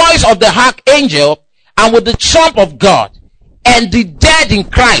 with the voice of the archangel, and with the trump of God. And the dead in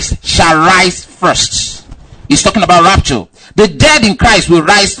Christ shall rise first. He's talking about rapture. The dead in Christ will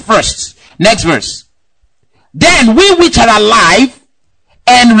rise first. Next verse. Then we which are alive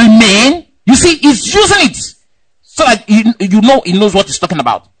and remain, you see, he's using it so that you know he knows what he's talking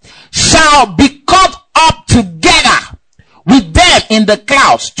about, shall be caught up together with them in the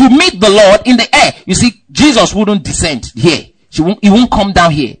clouds to meet the Lord in the air. You see, Jesus wouldn't descend here. He won't come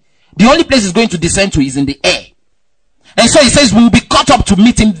down here. The only place he's going to descend to is in the air. And so he says we will be caught up to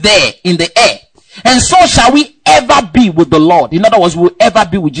meet him there in the air. And so shall we ever be with the Lord. In other words, we will ever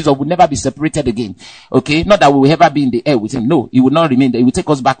be with Jesus. We'll never be separated again. Okay? Not that we will ever be in the air with him. No, he will not remain there. He will take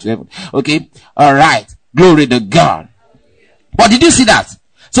us back to heaven. Okay? Alright. Glory to God. But did you see that?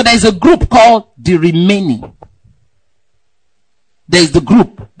 So there is a group called the remaining. There is the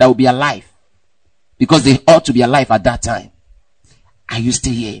group that will be alive. Because they ought to be alive at that time. Are you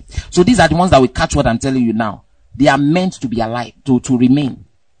still here? So these are the ones that will catch what I'm telling you now. They are meant to be alive, to remain.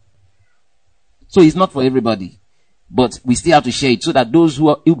 So it's not for everybody. But we still have to share it so that those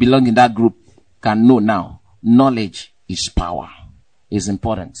who belong in that group can know now. Knowledge is power. It's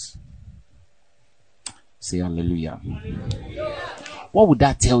important. Say hallelujah. What would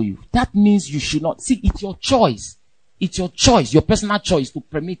that tell you? That means you should not. See, it's your choice. It's your choice, your personal choice to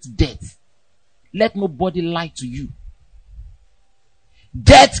permit death. Let nobody lie to you.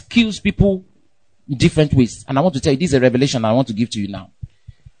 Death kills people in different ways. And I want to tell you, this is a revelation I want to give to you now.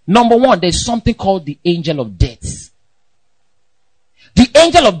 Number one, there's something called the angel of death. The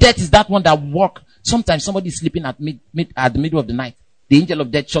angel of death is that one that walks. Sometimes somebody is sleeping at the middle of the night. The angel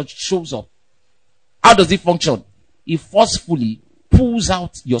of death shows up. How does it function? It forcefully pulls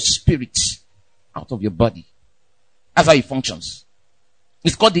out your spirit out of your body. That's how it functions.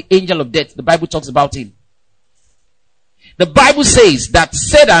 It's called the angel of death. The Bible talks about him. The Bible says that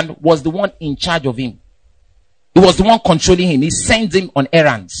Satan was the one in charge of him. He was the one controlling him. He sends him on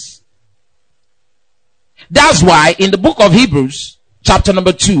errands. That's why in the book of Hebrews, chapter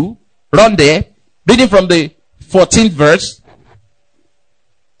number 2, run there, reading from the 14th verse.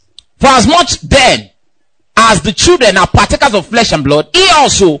 For as much then as the children are partakers of flesh and blood, he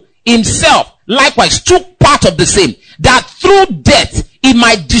also himself likewise took part of the same, that through death he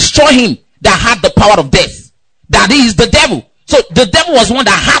might destroy him that had the power of death. That is the devil. So the devil was one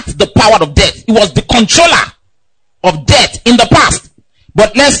that had the power of death. He was the controller of death in the past.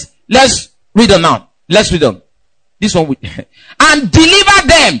 But let's read on now. Let's read on. This one. And deliver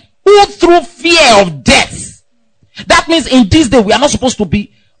them who through fear of death. That means in this day we are not supposed to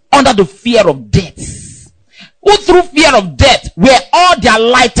be under the fear of death. Who through fear of death were all their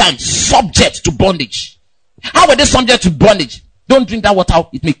lifetime subject to bondage. How were they subject to bondage? Don't drink that water,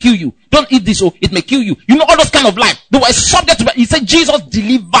 it may kill you. Don't eat this, it may kill you. You know, all those kind of life. They were subject to, he said Jesus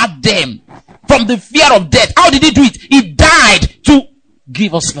delivered them from the fear of death. How did he do it? He died to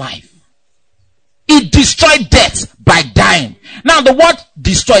give us life. He destroyed death by dying. Now the word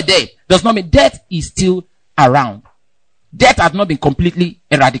destroy there does not mean death is still around. Death has not been completely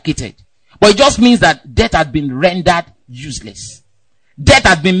eradicated. But it just means that death has been rendered useless. Death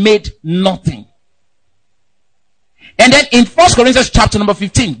has been made nothing. And then in 1 Corinthians chapter number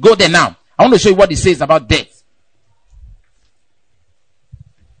 15, go there now. I want to show you what it says about death.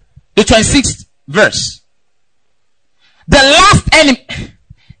 The 26th verse. The last enemy.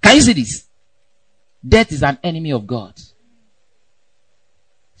 Can you see this? Death is an enemy of God.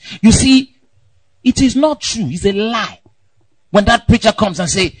 You see, it is not true. It's a lie. When that preacher comes and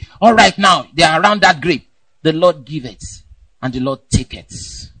say, all right now, they are around that grave. The Lord giveth and the Lord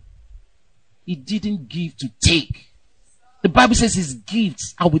taketh. He didn't give to take. The Bible says his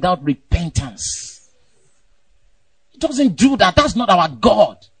gifts are without repentance. He doesn't do that. That's not our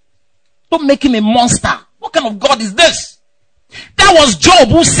God. Don't make him a monster. What kind of God is this? That was Job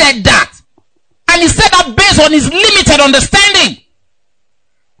who said that. And he said that based on his limited understanding.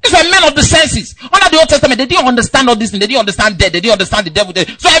 These were men of the senses. Under the Old Testament, they didn't understand all this thing. They didn't understand death. They didn't understand the devil.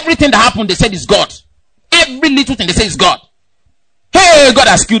 So everything that happened, they said is God. Every little thing they say is God. Hey, God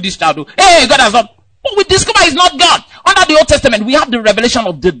has killed this child. Hey, God has not. But we discover he's not God. Under the Old Testament, we have the revelation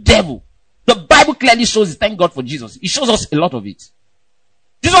of the devil. The Bible clearly shows it. Thank God for Jesus. It shows us a lot of it.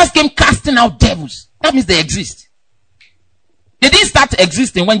 Jesus came casting out devils. That means they exist. They didn't start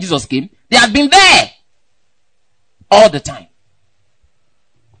existing when Jesus came. They had been there all the time.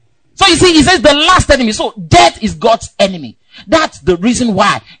 So you see, he says the last enemy. So death is God's enemy. That's the reason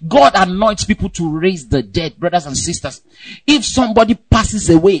why God anoints people to raise the dead, brothers and sisters. If somebody passes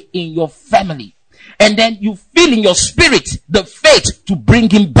away in your family, and then you feel in your spirit the faith to bring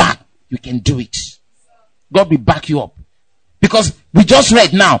him back, you can do it. God will back you up. Because we just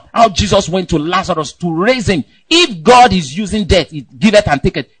read now how Jesus went to Lazarus to raise him. If God is using death, give it and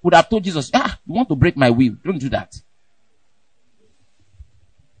take it, would have told Jesus, you want to break my will. Don't do that.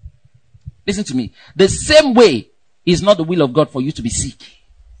 Listen to me. The same way is not the will of God for you to be sick.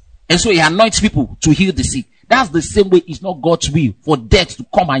 And so he anoints people to heal the sick. That's the same way it's not God's will for death to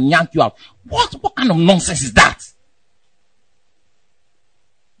come and yank you out. What kind of nonsense is that?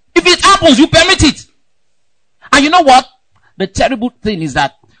 If it happens, you permit it. And you know what? The terrible thing is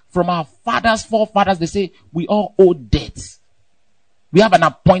that from our forefathers, they say we all owe debt. We have an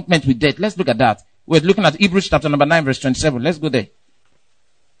appointment with death. Let's look at that. We're looking at Hebrews chapter number 9 verse 27. Let's go there.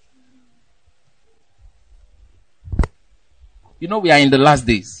 You know we are in the last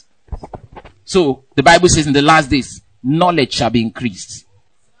days. So the Bible says in the last days, knowledge shall be increased.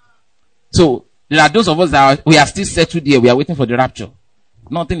 So there are those of us that we are still settled here. We are waiting for the rapture.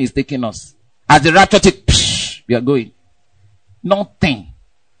 Nothing is taking us. As the rapture takes, we are going. Nothing.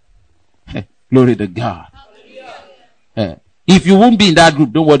 Glory to God. If you won't be in that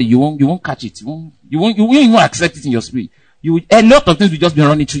group, don't worry. You won't catch it. You won't even accept it in your spirit. A lot of things will just be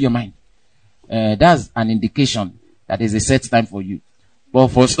running through your mind. That's an indication that there's a set time for you. But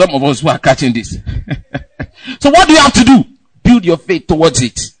for some of us who are catching this. So what do you have to do? Build your faith towards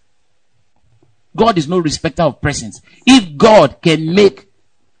it. God is no respecter of persons. If God can make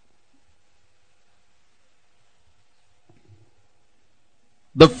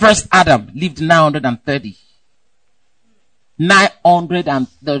the first Adam lived 930.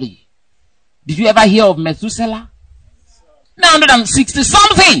 930. Did you ever hear of Methuselah? 960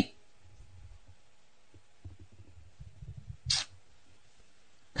 something.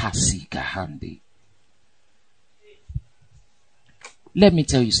 Let me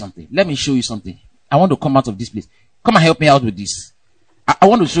tell you something. Let me show you something. I want to come out of this place. Come and help me out with this. I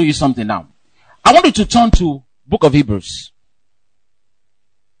want to show you something now. I want you to turn to Book of Hebrews.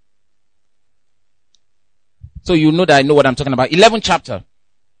 So you know that I know what I'm talking about. 11th chapter.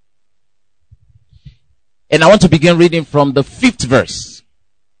 And I want to begin reading from the 5th verse.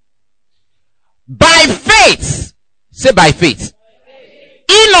 By faith. Say by faith.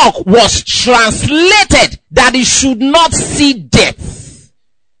 Enoch was translated that he should not see death.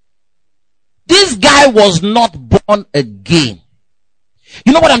 This guy was not born again.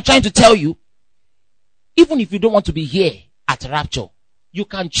 You know what I'm trying to tell you? Even if you don't want to be here at rapture, you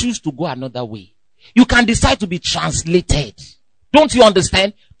can choose to go another way. You can decide to be translated. Don't you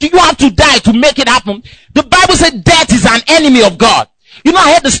understand? Do you have to die to make it happen? The Bible said death is an enemy of God. You know,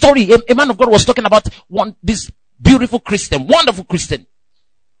 I heard the story. A man of God was talking about this beautiful Christian, wonderful Christian,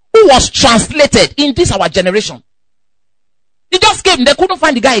 who was translated in this our generation. They just came. They couldn't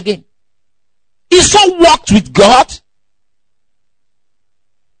find the guy again. He so walked with God.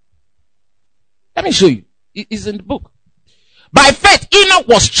 Let me show you. It's in the book. By faith, Enoch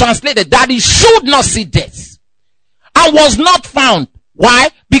was translated that he should not see death, and was not found. Why?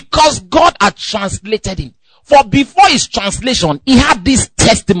 Because God had translated him. For before his translation, he had this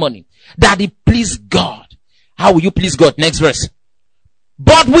testimony that he pleased God. How will you please God? Next verse.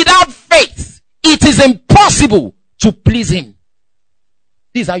 But without faith, it is impossible to please him.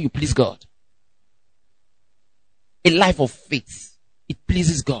 This is how you please God. A life of faith. It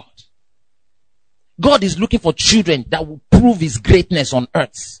pleases God. God is looking for children that will prove his greatness on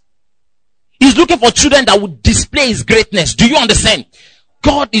earth. He's looking for children that will display his greatness. Do you understand?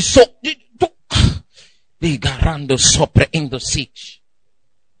 God is so...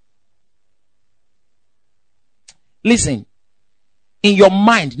 Listen. In your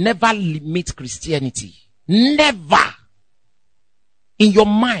mind, never limit Christianity. Never. In your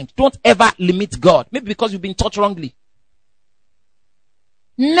mind, don't ever limit God. Maybe because you've been taught wrongly.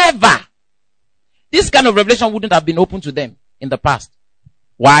 Never. This kind of revelation wouldn't have been open to them in the past.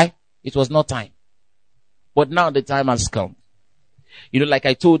 Why? It was not time. But now the time has come. You know, like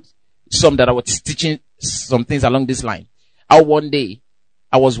I told some that I was teaching some things along this line. How one day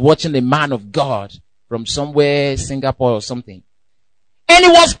I was watching a man of God from somewhere, Singapore or something. And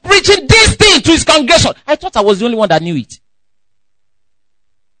he was preaching this thing to his congregation. I thought I was the only one that knew it.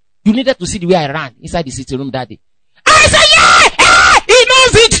 You needed to see the way I ran inside the sitting room that day. I said, yeah, he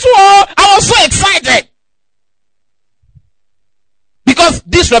knows it too. I was so excited. Because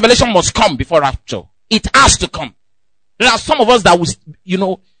this revelation must come before rapture. It has to come. There are some of us that will, you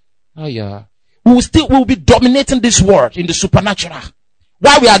know, we will be dominating this world in the supernatural.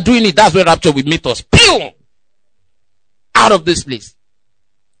 While we are doing it, that's where rapture will meet us. Pew! Out of this place.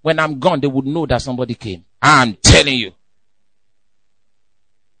 When I'm gone, they would know that somebody came. I'm telling you.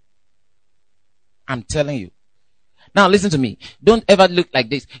 I'm telling you. Now listen to me. Don't ever look like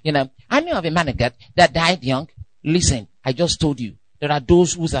this. You know, I knew of a man of God that died young. Listen, I just told you, there are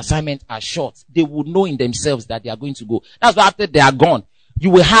those whose assignments are short. They will know in themselves that they are going to go. That's why after they are gone,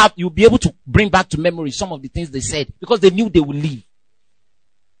 you'll be able to bring back to memory some of the things they said because they knew they would leave.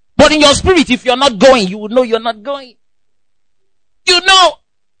 But in your spirit, if you're not going, you will know you're not going. You know.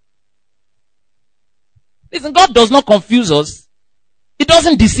 Listen, God does not confuse us. He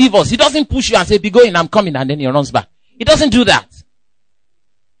doesn't deceive us. He doesn't push you and say, be going, I'm coming, and then he runs back. He doesn't do that.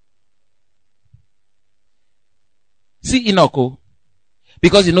 See Enoch.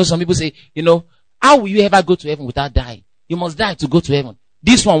 Because some people say, how will you ever go to heaven without dying? You must die to go to heaven.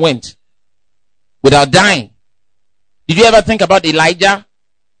 This one went without dying. Did you ever think about Elijah?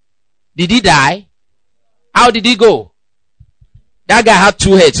 Did he die? How did he go? That guy had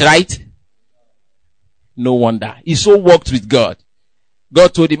 2 heads, right? No wonder. He so walked with God.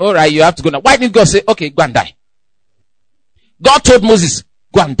 God told him, all right, you have to go now. Why didn't God say, okay, go and die? God told Moses,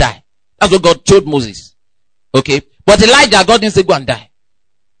 go and die. That's what God told Moses. Okay. But Elijah, God didn't say, go and die.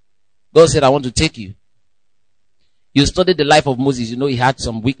 God said, I want to take you. You studied the life of Moses. He had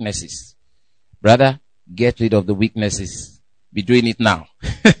some weaknesses. Brother, get rid of the weaknesses. Be doing it now.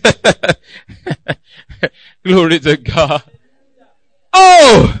 Glory to God.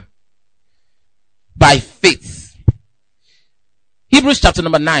 Oh! By faith. Hebrews chapter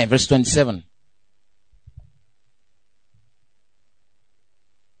number 9, verse 27.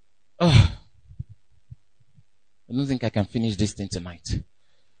 Oh. I don't think I can finish this thing tonight.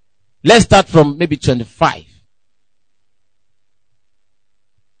 Let's start from maybe 25.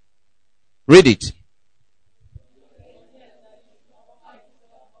 Read it.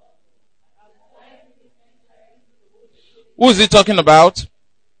 Who is it talking about?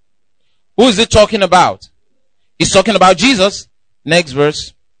 Who is it talking about? He's talking about Jesus. Next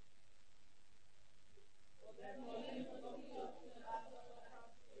verse.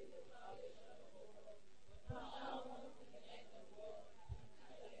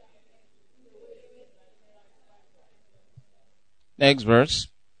 Next verse.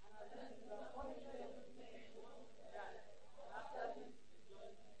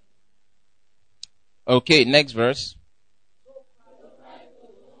 Okay, next verse.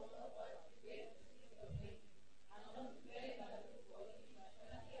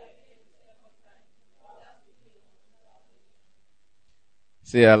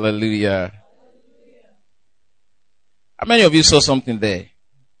 Say hallelujah. How many of you saw something there?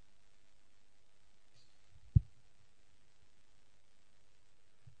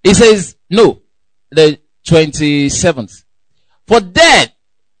 It says, no, the 27th. For death,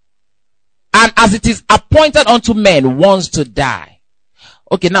 and as it is appointed unto men once to die.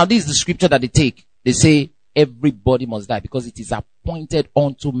 Okay, now this is the scripture that they take. They say everybody must die because it is appointed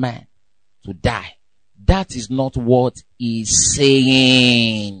unto man to die. That is not what he's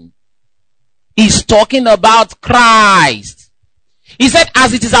saying. He's talking about Christ. He said,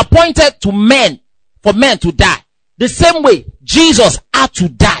 as it is appointed to men, for men to die. The same way Jesus had to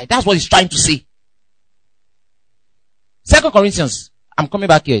die. That's what he's trying to say. 2 Corinthians. I'm coming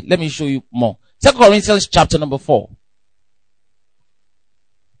back here. Let me show you more. 2 Corinthians chapter number 4.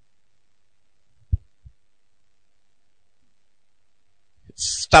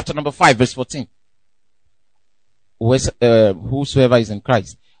 It's chapter number 5 verse 14. Whosoever is in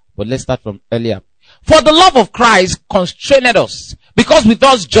Christ. But let's start from earlier. For the love of Christ constrained us, because with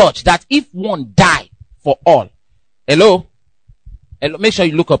us judge that if one die for all. Hello? Hello? Make sure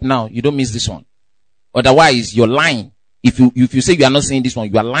you look up now. You don't miss this one. Otherwise, you're lying. If you say you are not saying this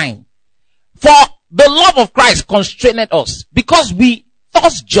one, you are lying. For the love of Christ constrained us, because we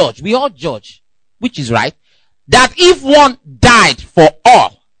first judge, we all judge, which is right, that if one died for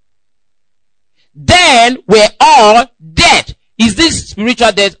all, then we're all dead. Is this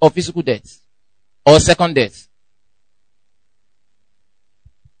spiritual death or physical death? Or second death?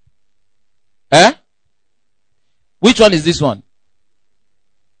 Eh? Which one is this one?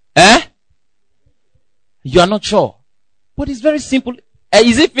 Eh? You are not sure. But it's very simple.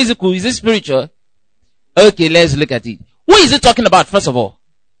 Is it physical? Is it spiritual? Okay, let's look at it. Who is it talking about, first of all?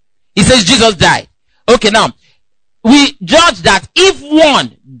 He says Jesus died. Okay, now, we judge that if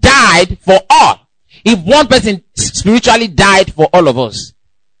one died for all, if one person spiritually died for all of us,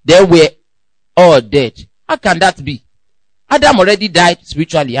 then we're all dead. How can that be? Adam already died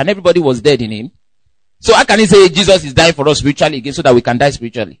spiritually and everybody was dead in him. So how can he say Jesus is dying for us spiritually again so that we can die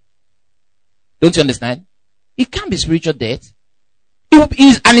spiritually? Don't you understand? It can't be spiritual death. And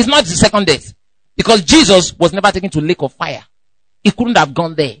it's not the second death. Because Jesus was never taken to lake of fire. He couldn't have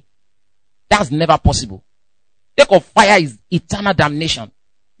gone there. That's never possible. Lake of fire is eternal damnation.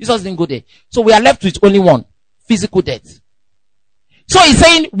 Jesus didn't go there. So we are left with only one. Physical death. So he's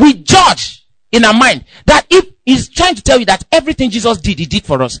saying we judge in our mind that if He's trying to tell you that everything Jesus did, he did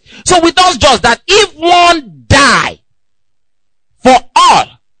for us. So with us just that if one die for all,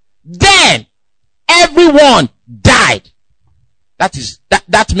 then everyone died.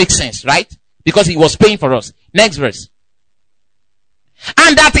 That makes sense, right? Because he was paying for us. Next verse.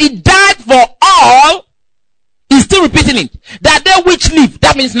 And that he died for all, he's still repeating it. That they which live,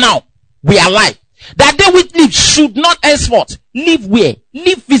 that means now, we are alive. That they which live should not henceforth live where?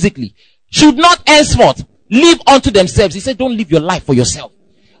 Live physically. Should not henceforth live unto themselves. He said, don't live your life for yourself.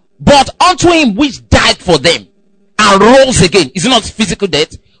 But unto him which died for them and rose again. Is it not physical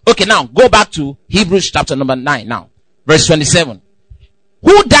death? Okay, now go back to Hebrews chapter number 9 now. Verse 27.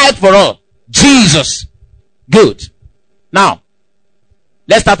 Who died for all? Jesus. Good. Now,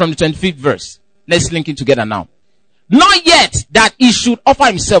 let's start from the 25th verse. Let's link it together now. Not yet that he should offer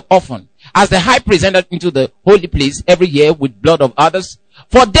himself often, as the high priest entered into the holy place every year with blood of others.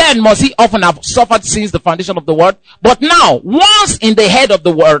 For then must he often have suffered since the foundation of the world. But now, once in the head of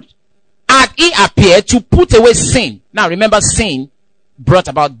the world, hath he appeared to put away sin. Now remember, sin brought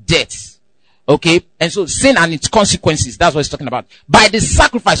about death. Okay? And so sin and its consequences, that's what he's talking about. By the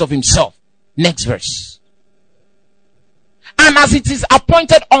sacrifice of himself. Next verse. And as it is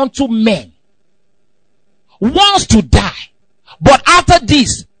appointed unto men once to die, but after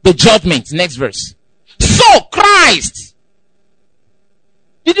this, the judgment. Next verse. So Christ.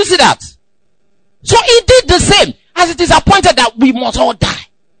 Did you see that? So he did the same. As it is appointed that we must all die.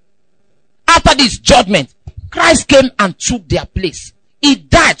 After this judgment, Christ came and took their place. He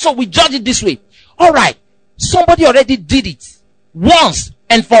died. So we judge it this way. Alright. Somebody already did it. Once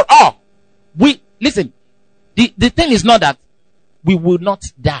and for all. Listen. The thing is not that we will not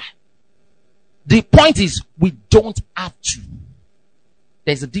die. The point is we don't have to.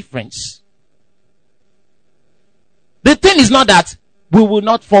 There's a difference. The thing is not that we will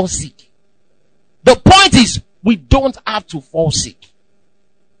not fall sick. The point is we don't have to fall sick.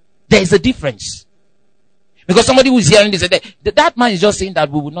 There is a difference. Because somebody who is hearing this, that man is just saying that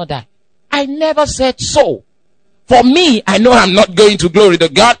we will not die. I never said so. For me, I know I'm not going to glory to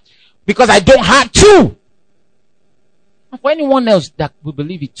God because I don't have to. And for anyone else that will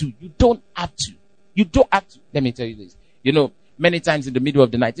believe it too, you don't have to. You don't have to. Let me tell you this. You know, many times in the middle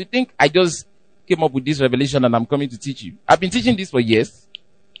of the night, you think I just came up with this revelation and I'm coming to teach you. I've been teaching this for years.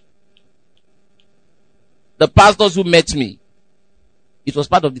 The pastors who met me, it was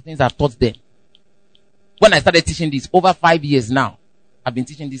part of the things I've taught them. When I started teaching this, over 5 years now, I've been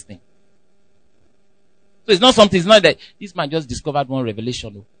teaching this thing. So it's not that this man just discovered one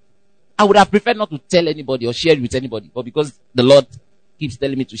revelation. I would have preferred not to tell anybody or share it with anybody, but because the Lord keeps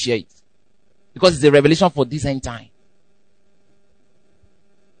telling me to share it. Because it's a revelation for this end time.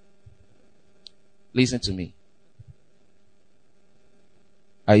 Listen to me.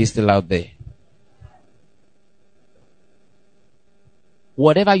 Are you still out there?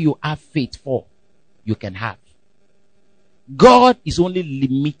 Whatever you have faith for, you can have. God is only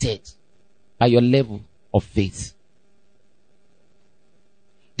limited by your level of faith.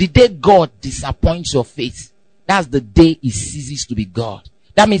 The day God disappoints your faith, that's the day he ceases to be God.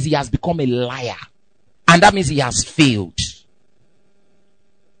 That means he has become a liar. And that means he has failed.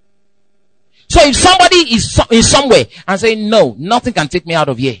 So if somebody is in somewhere and saying, no, nothing can take me out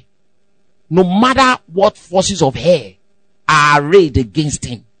of here, no matter what forces of hell are arrayed against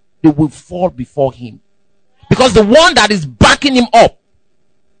him, they will fall before him. Because the one that is backing him up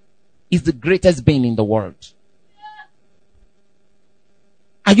is the greatest being in the world.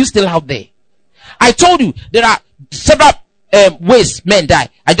 Are you still out there? I told you there are several ways men die.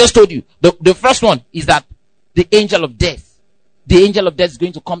 I just told you. The first one is that the angel of death is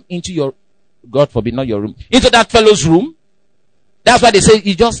going to come into your, God forbid, not your room, into that fellow's room. That's why they say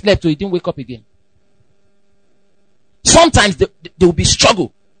he just slept, so he didn't wake up again. Sometimes there will be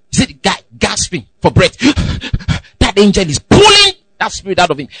struggle. You see the guy gasping for breath. That angel is pulling that spirit out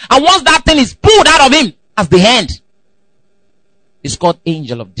of him. And once that thing is pulled out of him, as the hand, it's called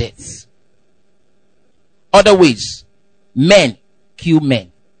angel of death. Other ways, men kill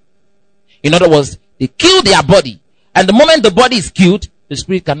men. In other words, they kill their body. And the moment the body is killed, the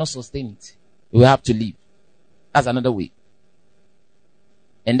spirit cannot sustain it. It will have to leave. That's another way.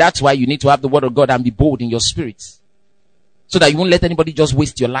 And that's why you need to have the word of God and be bold in your spirits. So that you won't let anybody just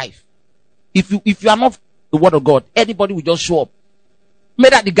waste your life. If you are not the word of God, anybody will just show up.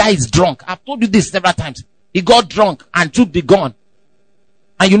 Maybe that the guy is drunk. I've told you this several times. He got drunk and took the gun.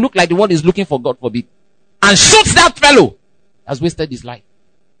 And you look like the one is looking for, God forbid, and shoots that fellow. Has wasted his life.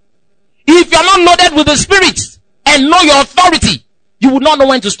 If you are not loaded with the Spirit and know your authority, you will not know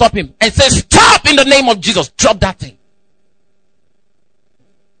when to stop him and say, stop in the name of Jesus. Drop that thing.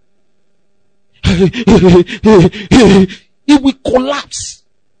 it will collapse.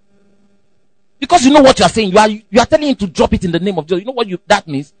 Because you know what you are saying. You are telling him to drop it in the name of Jesus. You know what that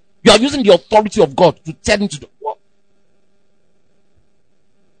means? You are using the authority of God to tell him to do what?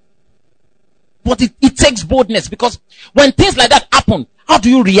 But it takes boldness, because when things like that happen, how do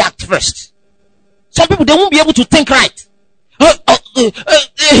you react first? Some people, they won't be able to think right.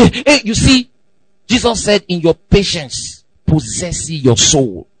 You see, Jesus said, in your patience, possess your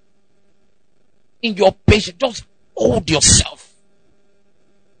soul. In your patience, just hold yourself.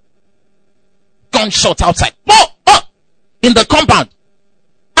 Gunshot outside. In the compound.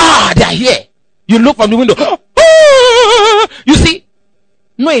 They are here. You look from the window. You see,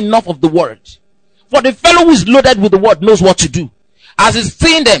 know enough of the word. For the fellow who is loaded with the word knows what to do. As he's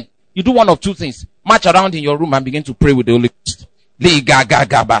seeing them, you do one of two things. March around in your room and begin to pray with the Holy Ghost.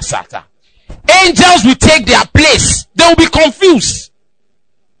 Angels will take their place. They will be confused.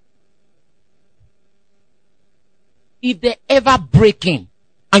 If they ever break in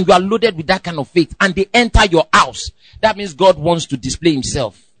and you are loaded with that kind of faith and they enter your house, that means God wants to display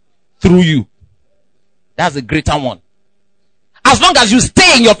himself through you. That's a greater one. As long as you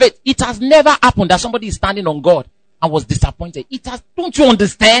stay in your faith, it has never happened that somebody is standing on God and was disappointed. It has, don't you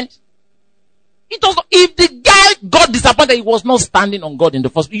understand? It does not, if the guy got disappointed, he was not standing on God in the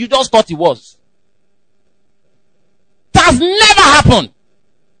first place. You just thought he was. It has never happened.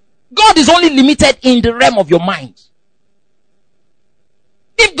 God is only limited in the realm of your mind.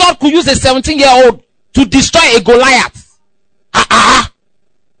 If God could use a 17-year-old to destroy a Goliath,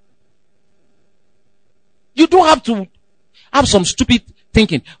 you don't have to have some stupid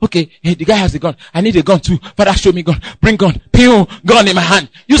thinking. Okay, hey, the guy has a gun. I need a gun too. Father, show me gun. Bring gun. Pew, gun in my hand.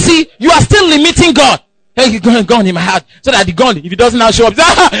 You see, you are still limiting God. Hey, gun in my hand. So that the gun, if it doesn't now show up,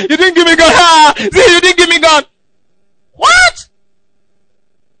 you didn't give me gun. See, you didn't give me gun. What?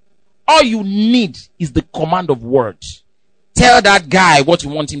 All you need is the command of words. Tell that guy what you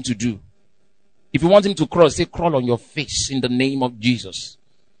want him to do. If you want him to crawl, say crawl on your face in the name of Jesus.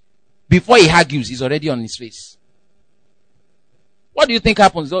 Before he argues, he's already on his face. What do you think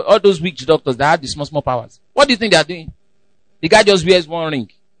happens? All those witch doctors that have the small powers. What do you think they are doing? The guy just wears one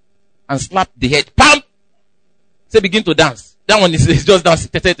ring and slap the head. Pam! Say begin to dance. That one is just dancing.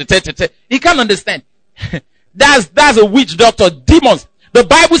 He can't understand. That's a witch doctor. Demons. The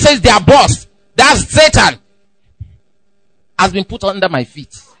Bible says their boss, that's Satan, has been put under my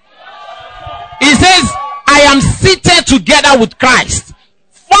feet. He says, I am seated together with Christ.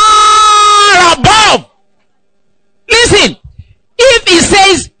 Far above. Listen. If he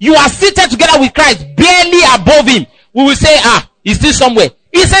says you are seated together with Christ, barely above him, we will say, he's still somewhere.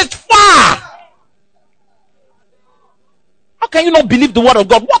 He says far. How can you not believe the word of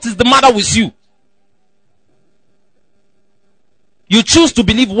God? What is the matter with you? You choose to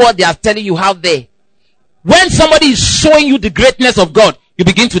believe what they are telling you out there. When somebody is showing you the greatness of God, you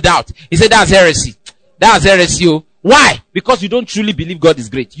begin to doubt. He said, that's heresy. That's heresy. Why? Because you don't truly believe God is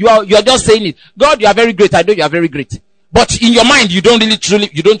great. You are just saying it. God, you are very great. I know you are very great. But in your mind, you don't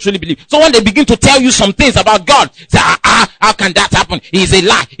truly believe. So when they begin to tell you some things about God, say, how can that happen? It's a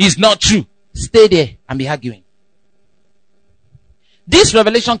lie. It's not true. Stay there and be arguing. This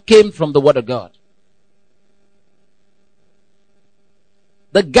revelation came from the word of God.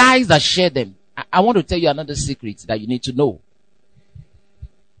 The guys that shared them, I want to tell you another secret that you need to know.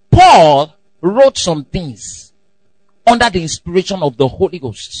 Paul wrote some things under the inspiration of the Holy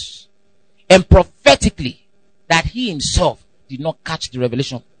Ghost. And prophetically, that he himself did not catch the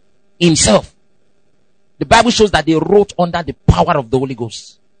revelation himself. The Bible shows that they wrote under the power of the Holy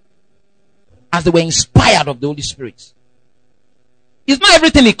Ghost, as they were inspired of the Holy Spirit. It's not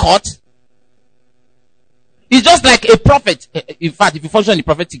everything he caught. It's just like a prophet. In fact, if you function in the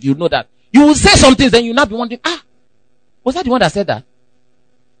prophetic, you know that. You will say some things, then you'll not be wondering, was that the one that said that?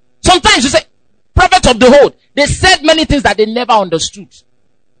 Sometimes you say, prophet of the old, they said many things that they never understood.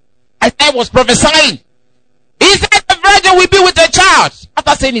 I was prophesying. He said the virgin will be with a child.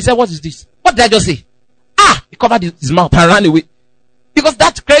 After saying, he said, what is this? What did I just say? He covered his mouth and ran away. Because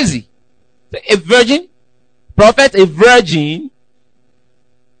that's crazy. A virgin, prophet, a virgin,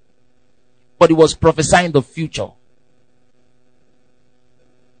 but he was prophesying the future.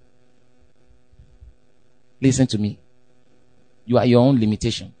 Listen to me. You are your own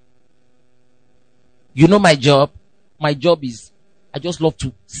limitation. You know my job? My job is, I just love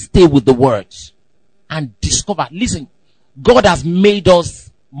to stay with the words and discover. Listen, God has made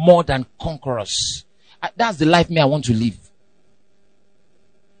us more than conquerors. That's the life I want to live.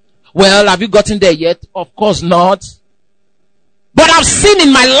 Well, have you gotten there yet? Of course not. But I've seen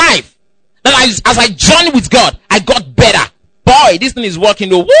in my life that as I journey with God, I got better. boy, this thing is working.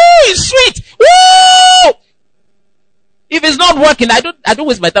 Woo, it's sweet. Woo! If it's not working, I don't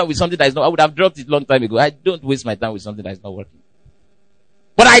waste my time with something that is not. I would have dropped it long time ago. I don't waste my time with something that is not working.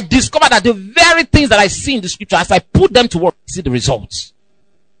 But I discovered that the very things that I see in the scripture, as I put them to work, I see the results.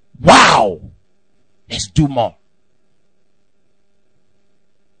 Wow! Let's do more.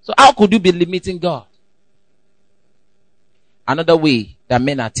 So how could you be limiting God? Another way that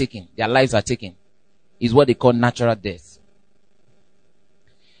men are taking, their lives are taken, is what they call natural death.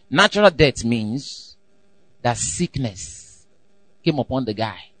 Natural death means that sickness came upon the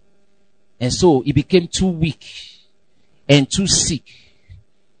guy. And so he became too weak and too sick.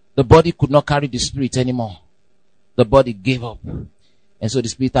 The body could not carry the spirit anymore. The body gave up. And so the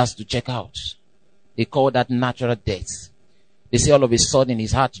spirit has to check out. They call that natural death. They say all of a sudden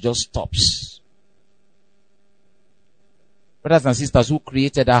his heart just stops. Brothers and sisters, who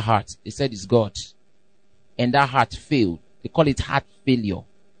created that heart? They said it's God. And that heart failed. They call it heart failure.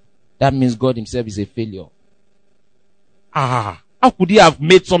 That means God himself is a failure. How could he have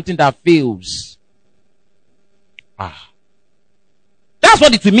made something that fails? That's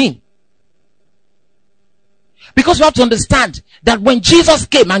what it will mean. Because you have to understand that when Jesus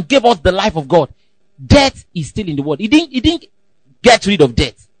came and gave us the life of God, death is still in the world. He didn't get rid of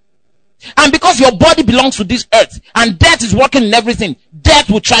death. And because your body belongs to this earth and death is working in everything, death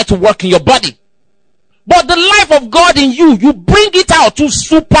will try to work in your body. But the life of God in you, you bring it out to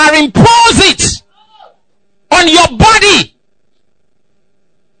superimpose it on your body.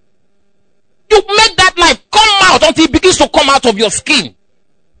 You make that life come out until it begins to come out of your skin.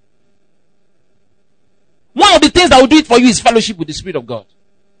 One of the things that will do it for you is fellowship with the Spirit of God.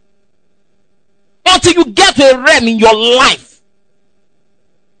 Until you get to a realm in your life,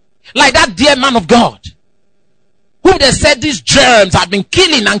 like that dear man of God, who they said these germs have been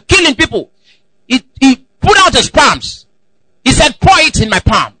killing and killing people. He put out his palms. He said, pour it in my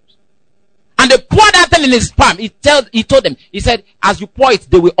palms. And they poured that thing in his palm. He told them, he said, as you pour it,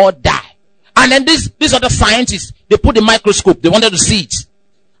 they will all die. And then these other scientists, they put the microscope. They wanted to see it.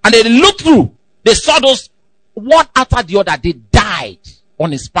 And they looked through. They saw those, one after the other, they died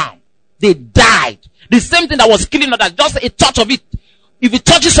on his palm. They died. The same thing that was killing others, just a touch of it. If it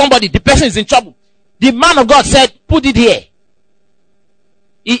touches somebody, the person is in trouble. The man of God said, put it here.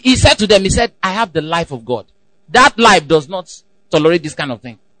 He said to them, he said, I have the life of God. That life does not tolerate this kind of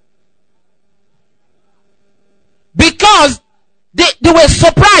thing. Because they were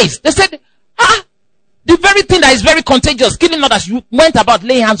surprised. They said, the very thing that is very contagious, killing others, you went about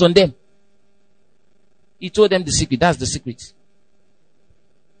laying hands on them. He told them the secret. That's the secret.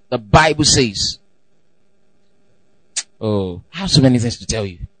 The Bible says, I have so many things to tell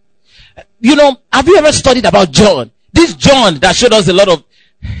you. You know, have you ever studied about John? This John that showed us a lot of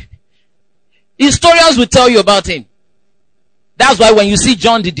historians will tell you about him. That's why when you see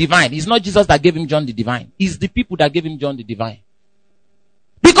John the Divine, it's not Jesus that gave him John the Divine. It's the people that gave him John the Divine.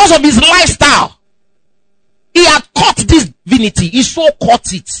 Because of his lifestyle, he had caught this divinity. He so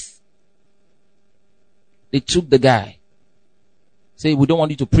caught it. They took the guy. Say, we don't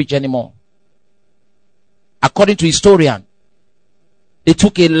want you to preach anymore. According to historian, they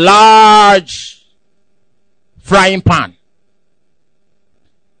took a large frying pan,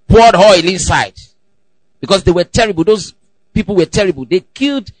 poured oil inside, because they were terrible. Those people were terrible. They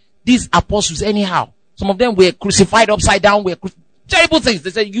killed these apostles anyhow. Some of them were crucified upside down. Terrible things.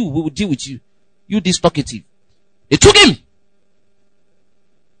 They said, we will deal with you. You this talkative. They took him.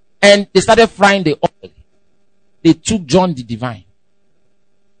 And they started frying the oil. They took John the Divine,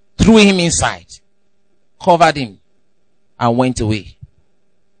 threw him inside, covered him, and went away.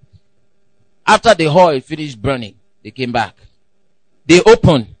 After the oil finished burning, they came back. They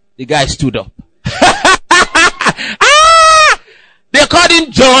opened. The guy stood up. They called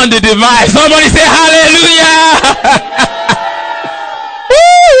him John the Divine. Somebody say hallelujah.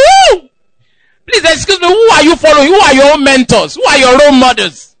 Please excuse me. Who are you following? Who are your own mentors? Who are your role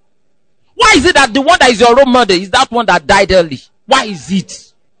models? Why is it that the one that is your role model is that one that died early? Why is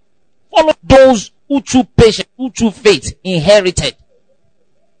it? Follow those who through patience, who through faith inherited.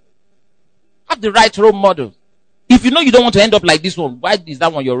 Have the right role model. If you know you don't want to end up like this one, why is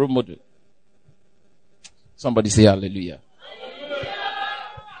that one your role model? Somebody say hallelujah.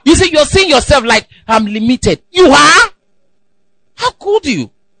 You see, you're seeing yourself like, I'm limited. You are? How could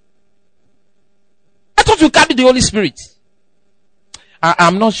you? I thought you carried the Holy Spirit.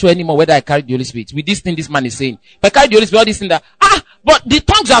 I'm not sure anymore whether I carried the Holy Spirit. With this thing this man is saying. If I carried the Holy Spirit, all this thing that, but the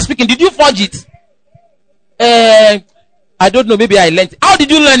tongues you are speaking, did you forge it? I don't know, maybe I learned it. How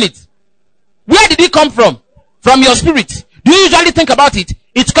did you learn it? Where did it come from? From your spirit. Do you usually think about it?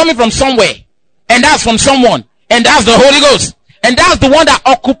 It's coming from somewhere. And that's from someone. And that's the Holy Ghost. And that's the one that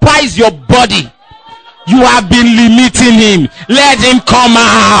occupies your body. You have been limiting him. Let him come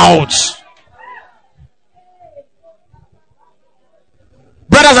out.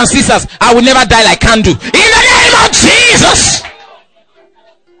 Brothers and sisters, I will never die like candle. In the name of Jesus.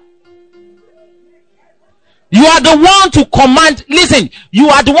 You are the one to command. Listen, you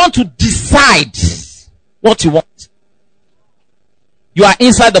are the one to decide what you want. You are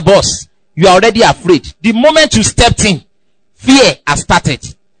inside the bus. You are already afraid. The moment you stepped in, fear has started.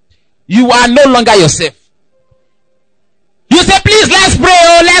 You are no longer yourself. You say, please, let's pray.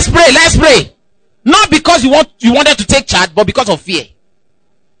 Oh, let's pray. Let's pray. Not because you wanted to take charge, but because of fear.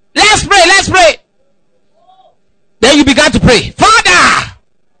 Let's pray. Let's pray. Then you began to pray. Father.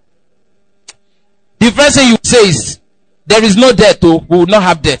 The first thing you say is, there is no death. Oh, we will not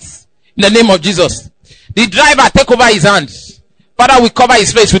have death. In the name of Jesus. The driver, take over his hands. Father, we cover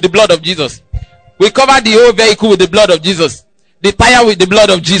his face with the blood of Jesus. We cover the whole vehicle with the blood of Jesus. The tire with the blood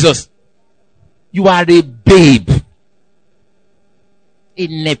of Jesus. You are a babe. A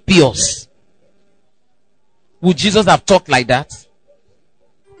nepios. Would Jesus have talked like that?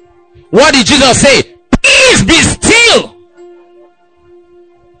 What did Jesus say? Peace, be still.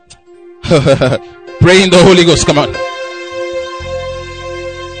 Pray in the Holy Ghost. Come on.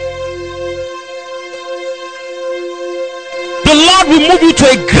 The Lord will move you to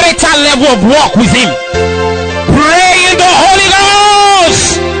a greater level of walk with him. Pray in the Holy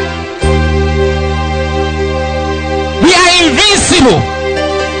Ghost. We are invincible.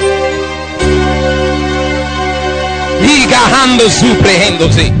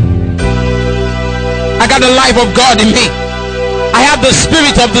 I got the life of God in me. I have the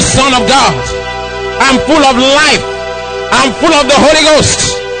spirit of the Son of God. I'm full of life. I'm full of the Holy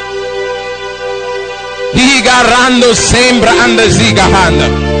Ghost. Higarando sembra and zigahanda.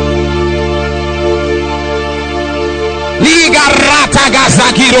 Ligarata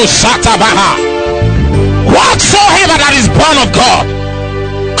gazakiro shatabaha. Whatsoever that is born of God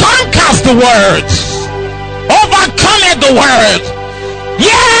conquers the words, overcometh the word.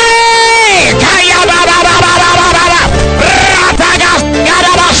 Yay! Kaya ba ba ba ba ba ba ba. Ratagas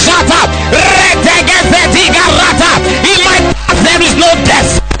garaba shata. Retegezetiga rata. In my path there is no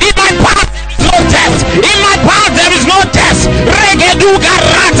death. In my path there is no death. In my path there is no death. Regeduga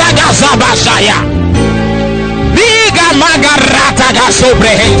rata gasabashaya. Liga magarata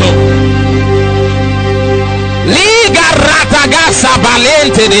gasobrehento. Liga rata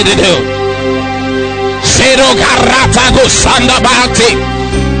gasabalente de do. Zero garata gosanda bahati.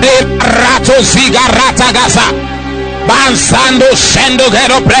 Rato ziga rata gasa. Bansando shendo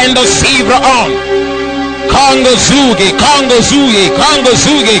gero prendo sivro on. Congo zuge, Congo zuge, Congo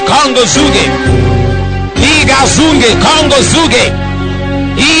zuge, Congo zuge. Liga zunge, Congo zuge.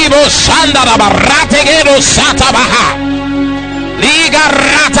 Ivo shanda da barate gero sata baha. Liga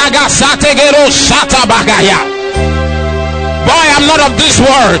rata gasate gero sata bagaya. Boy, I'm not of this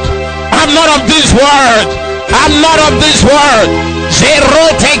world. I'm not of this world. I'm not of this world. Zero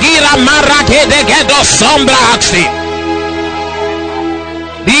tegira marake de gedo sombra axi.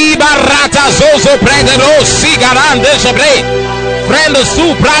 Liberata zozo pregado sigarande sobre. Frendo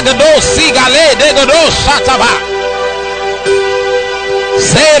su pragado sigale de godo shataba.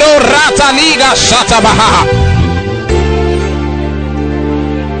 Zero rata liga shatabaha.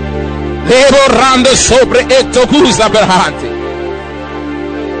 Lebo rando sobre eto gusa berhante.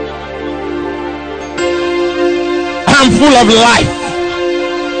 I'm full of life.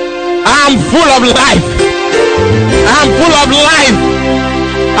 I'm full of life. I'm full of life.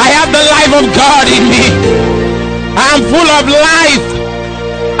 I have the life of God in me. I'm full of life.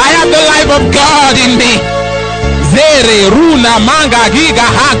 I have the life of God in me. Zere runa manga giga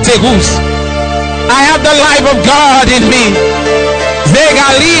haktegus. I have the life of God in me. Zega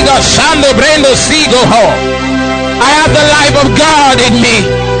liga shando brendo sigo ho. I have the life of God in me.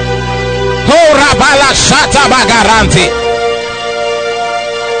 Tora bala shata bagaranti.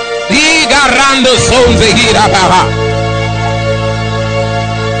 Ligarando sonze gira baha.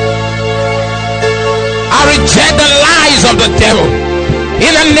 I reject the lies of the devil.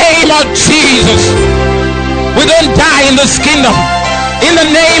 In the name of Jesus. We don't die in this kingdom. In the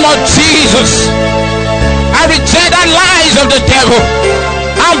name of Jesus. I reject the lies of the devil.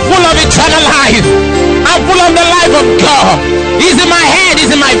 I'm full of eternal life. I'm full of the life of God. He's in my head,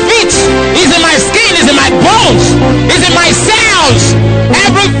 he's in my feet, he's in my skin, he's in my bones, he's in my cells.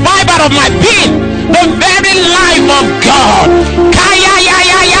 Every fiber of my being, the very life of God. Kaya ya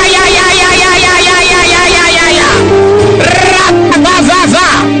ya ya ya ya ya ya ya ya ya ya ya ya ya. Ratazaza.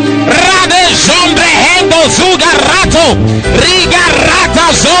 Rade sombre hendo zuga rato. Riga rata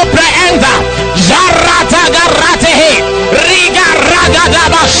sobre enda. Jarata garra.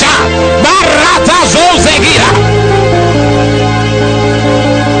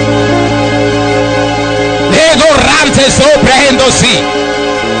 Zozozi.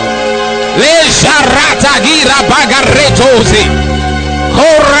 Le Jarata Gira Bagaretozi.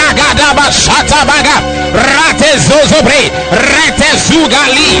 Koragadaba Shatabaga. Rate Zozobre. Rete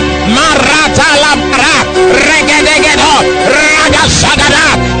Zugali. Marata Labara. Regedegedo. Raga Shagada.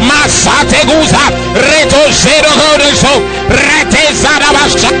 Masate Guza. Reto Zero Godeso. Rete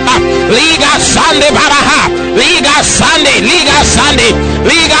Zadabashata. Liga Sande Baraha. Liga Sande. Liga Sande.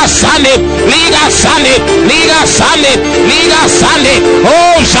 Liga Sande. Liga Sande. Liga Sande. Liga Sande.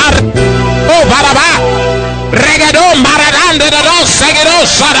 Oh Jar. Oh Baraba. Regado Maradande de dos Segero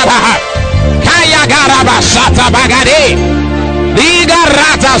Shadabaha. Kaya Garaba Shata Bagade. Liga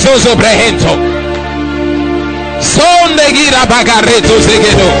Rata Zozo Brehento. Sonde Gira Bagareto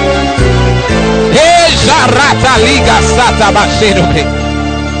Zegedo. Eja Rata Liga Sata Bashedo.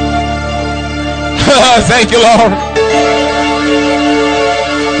 Thank you, Lord.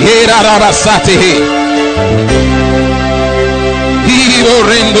 Gira Rabasati. Hiro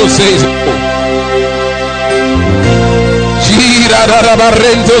Rendo Sezo. Gira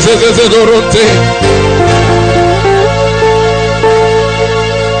Rabarrento Sezo Doronte.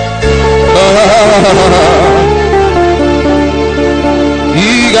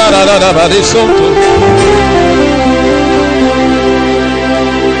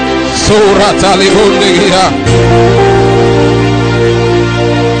 Sorata Libundegira.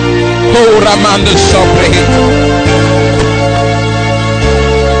 Ora manda sopra.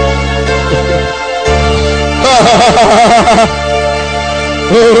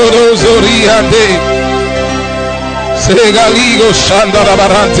 Oro Zoriande. Segaligo Shandara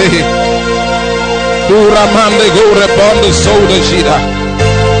Barante. Ora manda gore bond soda shida.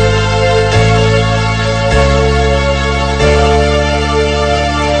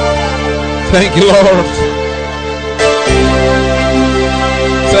 Thank you, Lord.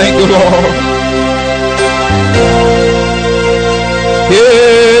 Thank you, Lord.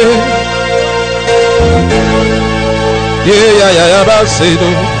 Yeah, Basedo.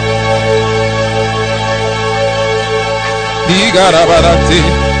 Digarabarate.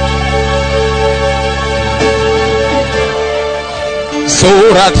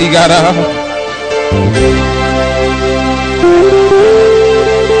 Soratigara.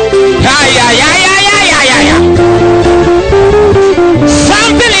 Yeah.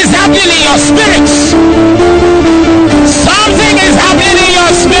 Something is happening in your spirits. Something is happening in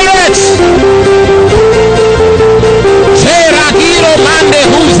your spirits.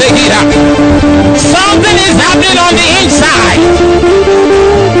 Something is happening on the inside.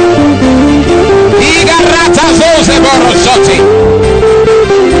 Igarata Zose Boroshoti.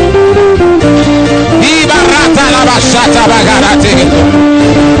 Ibarata Labashata Bagarate.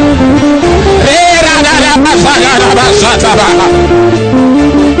 Era Basagara Bashata Baga.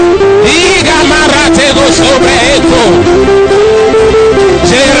 Igamarate go sobre eto.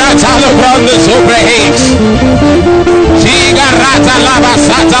 Gerata Lobrande sobre ex. Zigarata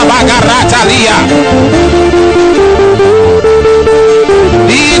Labasata Bagarata Lia.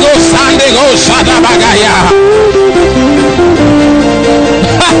 Digo Sande go Shada Bagaya.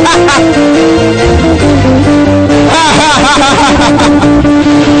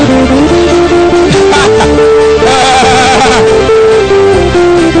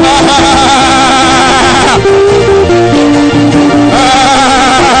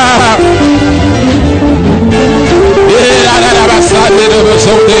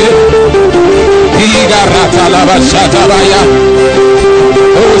 Igarata Labashata Baya.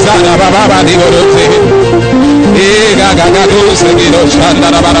 Ozana Baba Divorote. Ega Gagago Segiro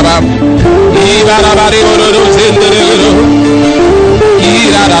Shandara Baraba. Ibarabari Oro Zendero.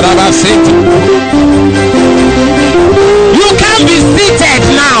 Irarabasit. You can't be seated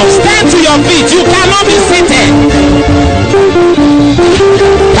now. Stand to your feet. You cannot be seated.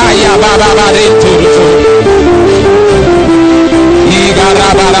 Kaya Baba Barenturuto.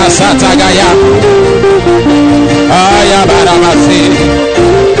 Igarabara Satagaya. Ayabaramasi.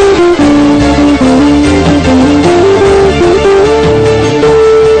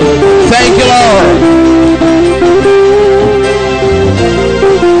 Thank you, Lord.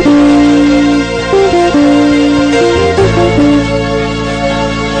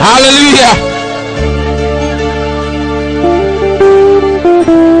 Hallelujah.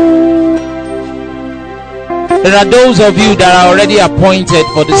 There are those of you that are already appointed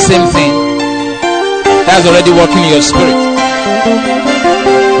for the same thing. That's already working in your spirit.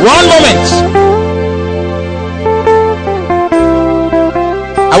 One moment.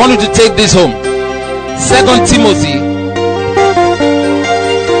 I want you to take this home. 2 Timothy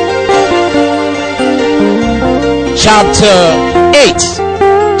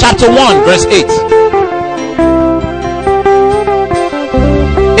chapter 1 verse 8.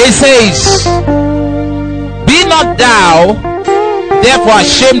 says, be not thou therefore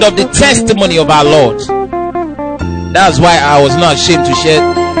ashamed of the testimony of our Lord. That's why I was not ashamed to share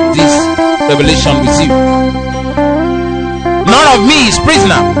this revelation with you. None of me is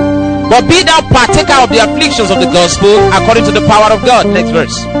prisoner, but be thou partaker of the afflictions of the gospel according to the power of God. Next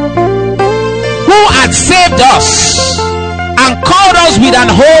verse. Who hath saved us and called us with an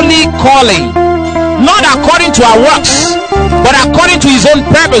holy calling, not according to our works, but according to his own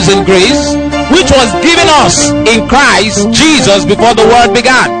purpose and grace, which was given us in Christ Jesus before the world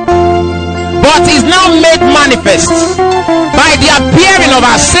began, but is now made manifest by the appearing of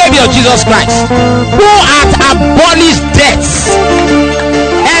our Savior Jesus Christ, who hath abolished death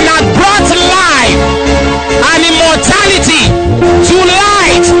and hath brought life and immortality to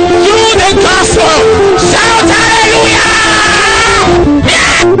light through the gospel. Shout hallelujah!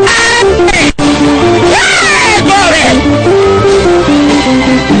 Hey, glory!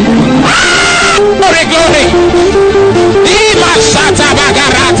 Glory, glory!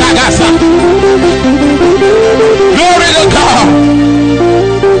 Glory to God!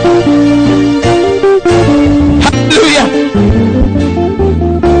 Hallelujah!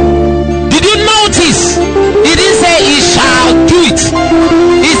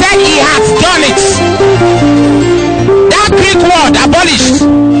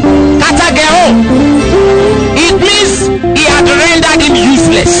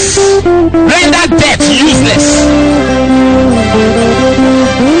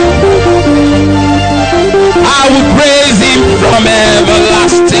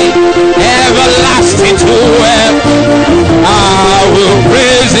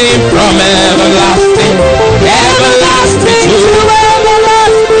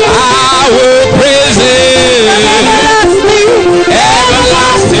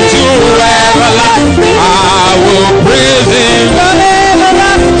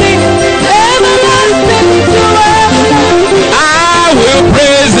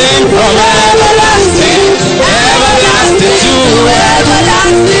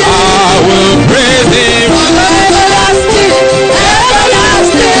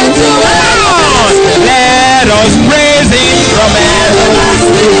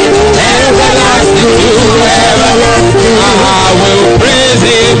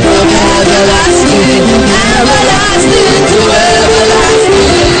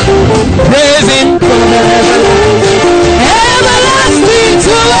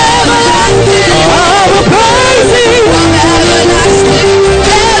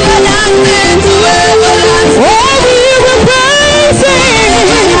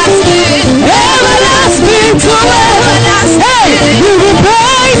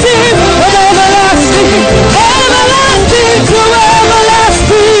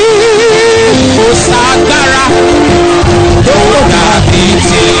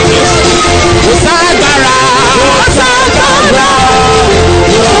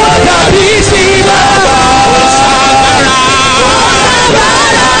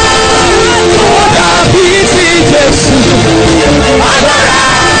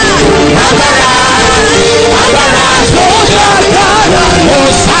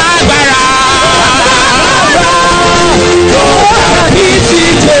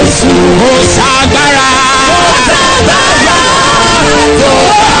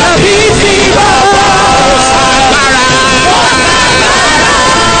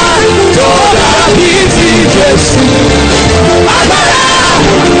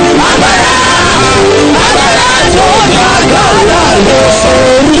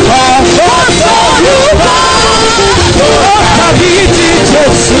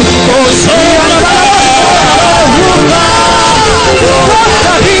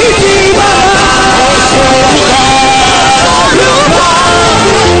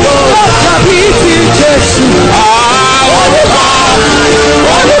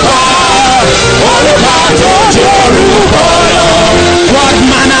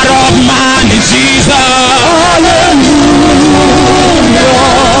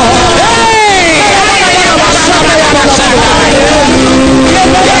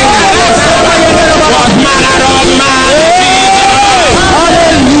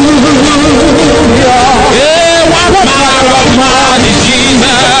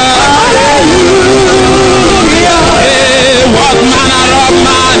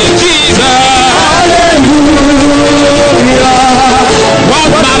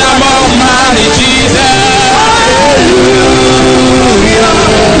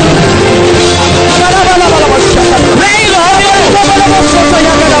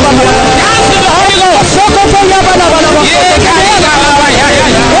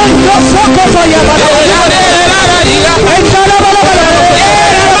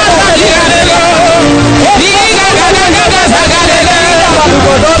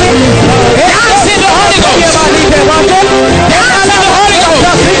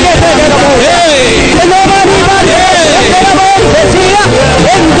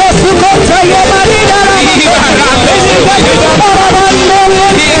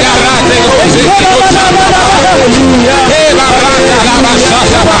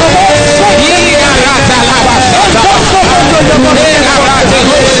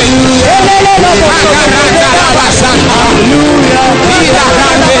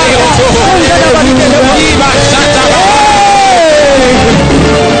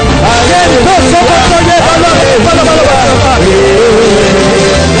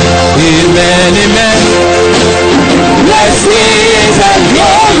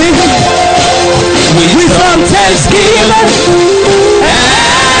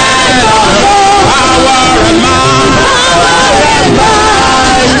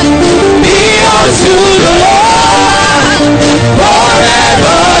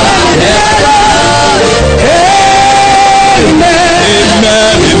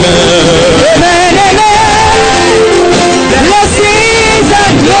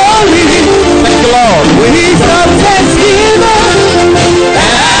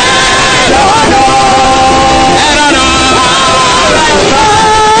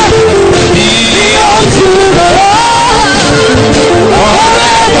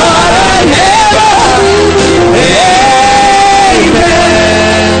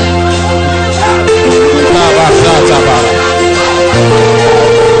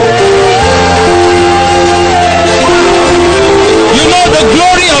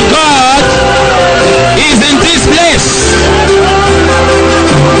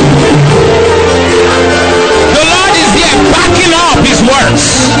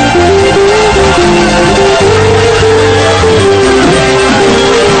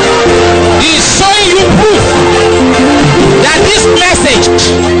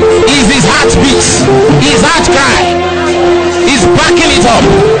 it up.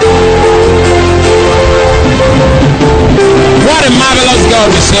 What a marvelous God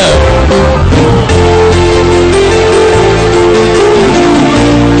we serve.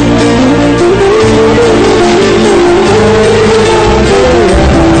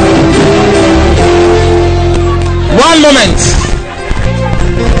 One moment.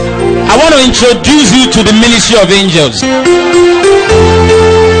 I want to introduce you to the ministry of angels.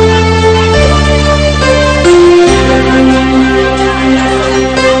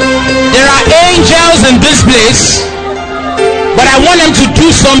 There are angels in this place, but I want them to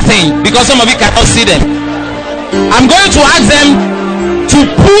do something because some of you cannot see them. I'm going to ask them to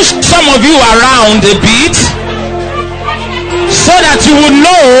push some of you around a bit so that you will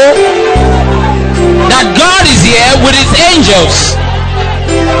know that God is here with his angels.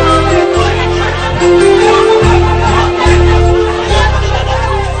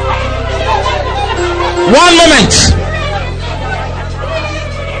 One moment.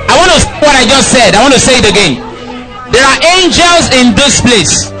 I want to say what I just said. I want to say it again. There are angels in this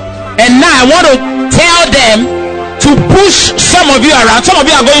place, and now I want to tell them to push some of you around. Some of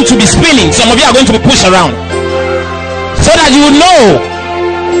you are going to be spinning. Some of you are going to be pushed around, so that you will know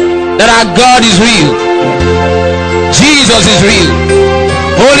that our God is real. Jesus is real.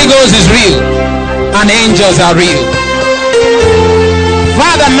 Holy Ghost is real, and angels are real.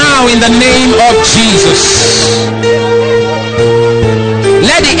 Father, now in the name of Jesus,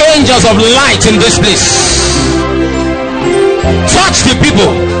 let the angels of light in this place touch the people,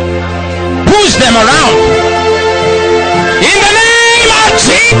 push them around in the name of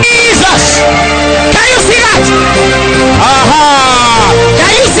Jesus. Can you see that?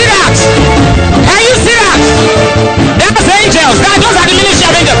 Can you see that? Can you see that? That's angels. Those are the ministry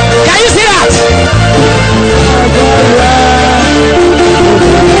of angels. Can you see that?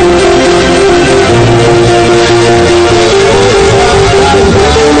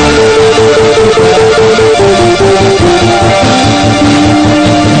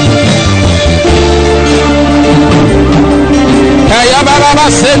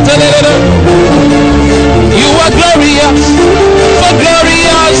 You are glorious, so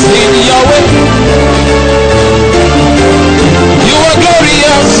glorious in your way. You are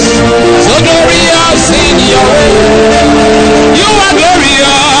glorious, so glorious in your way. You are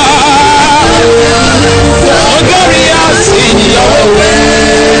glorious, so glorious in your way.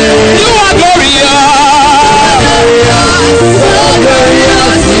 You are glorious, so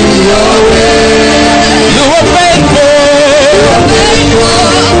glorious in your way. You are faithful.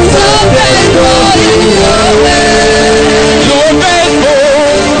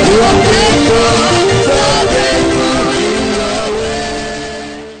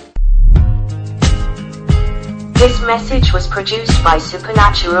 This message was produced by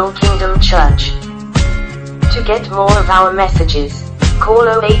Supernatural Kingdom Church. To get more of our messages, call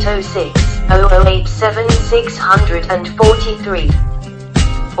 0806 008 7643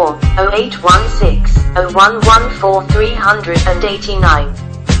 or 0816 0114 389.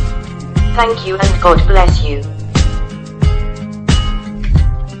 Thank you and God bless you.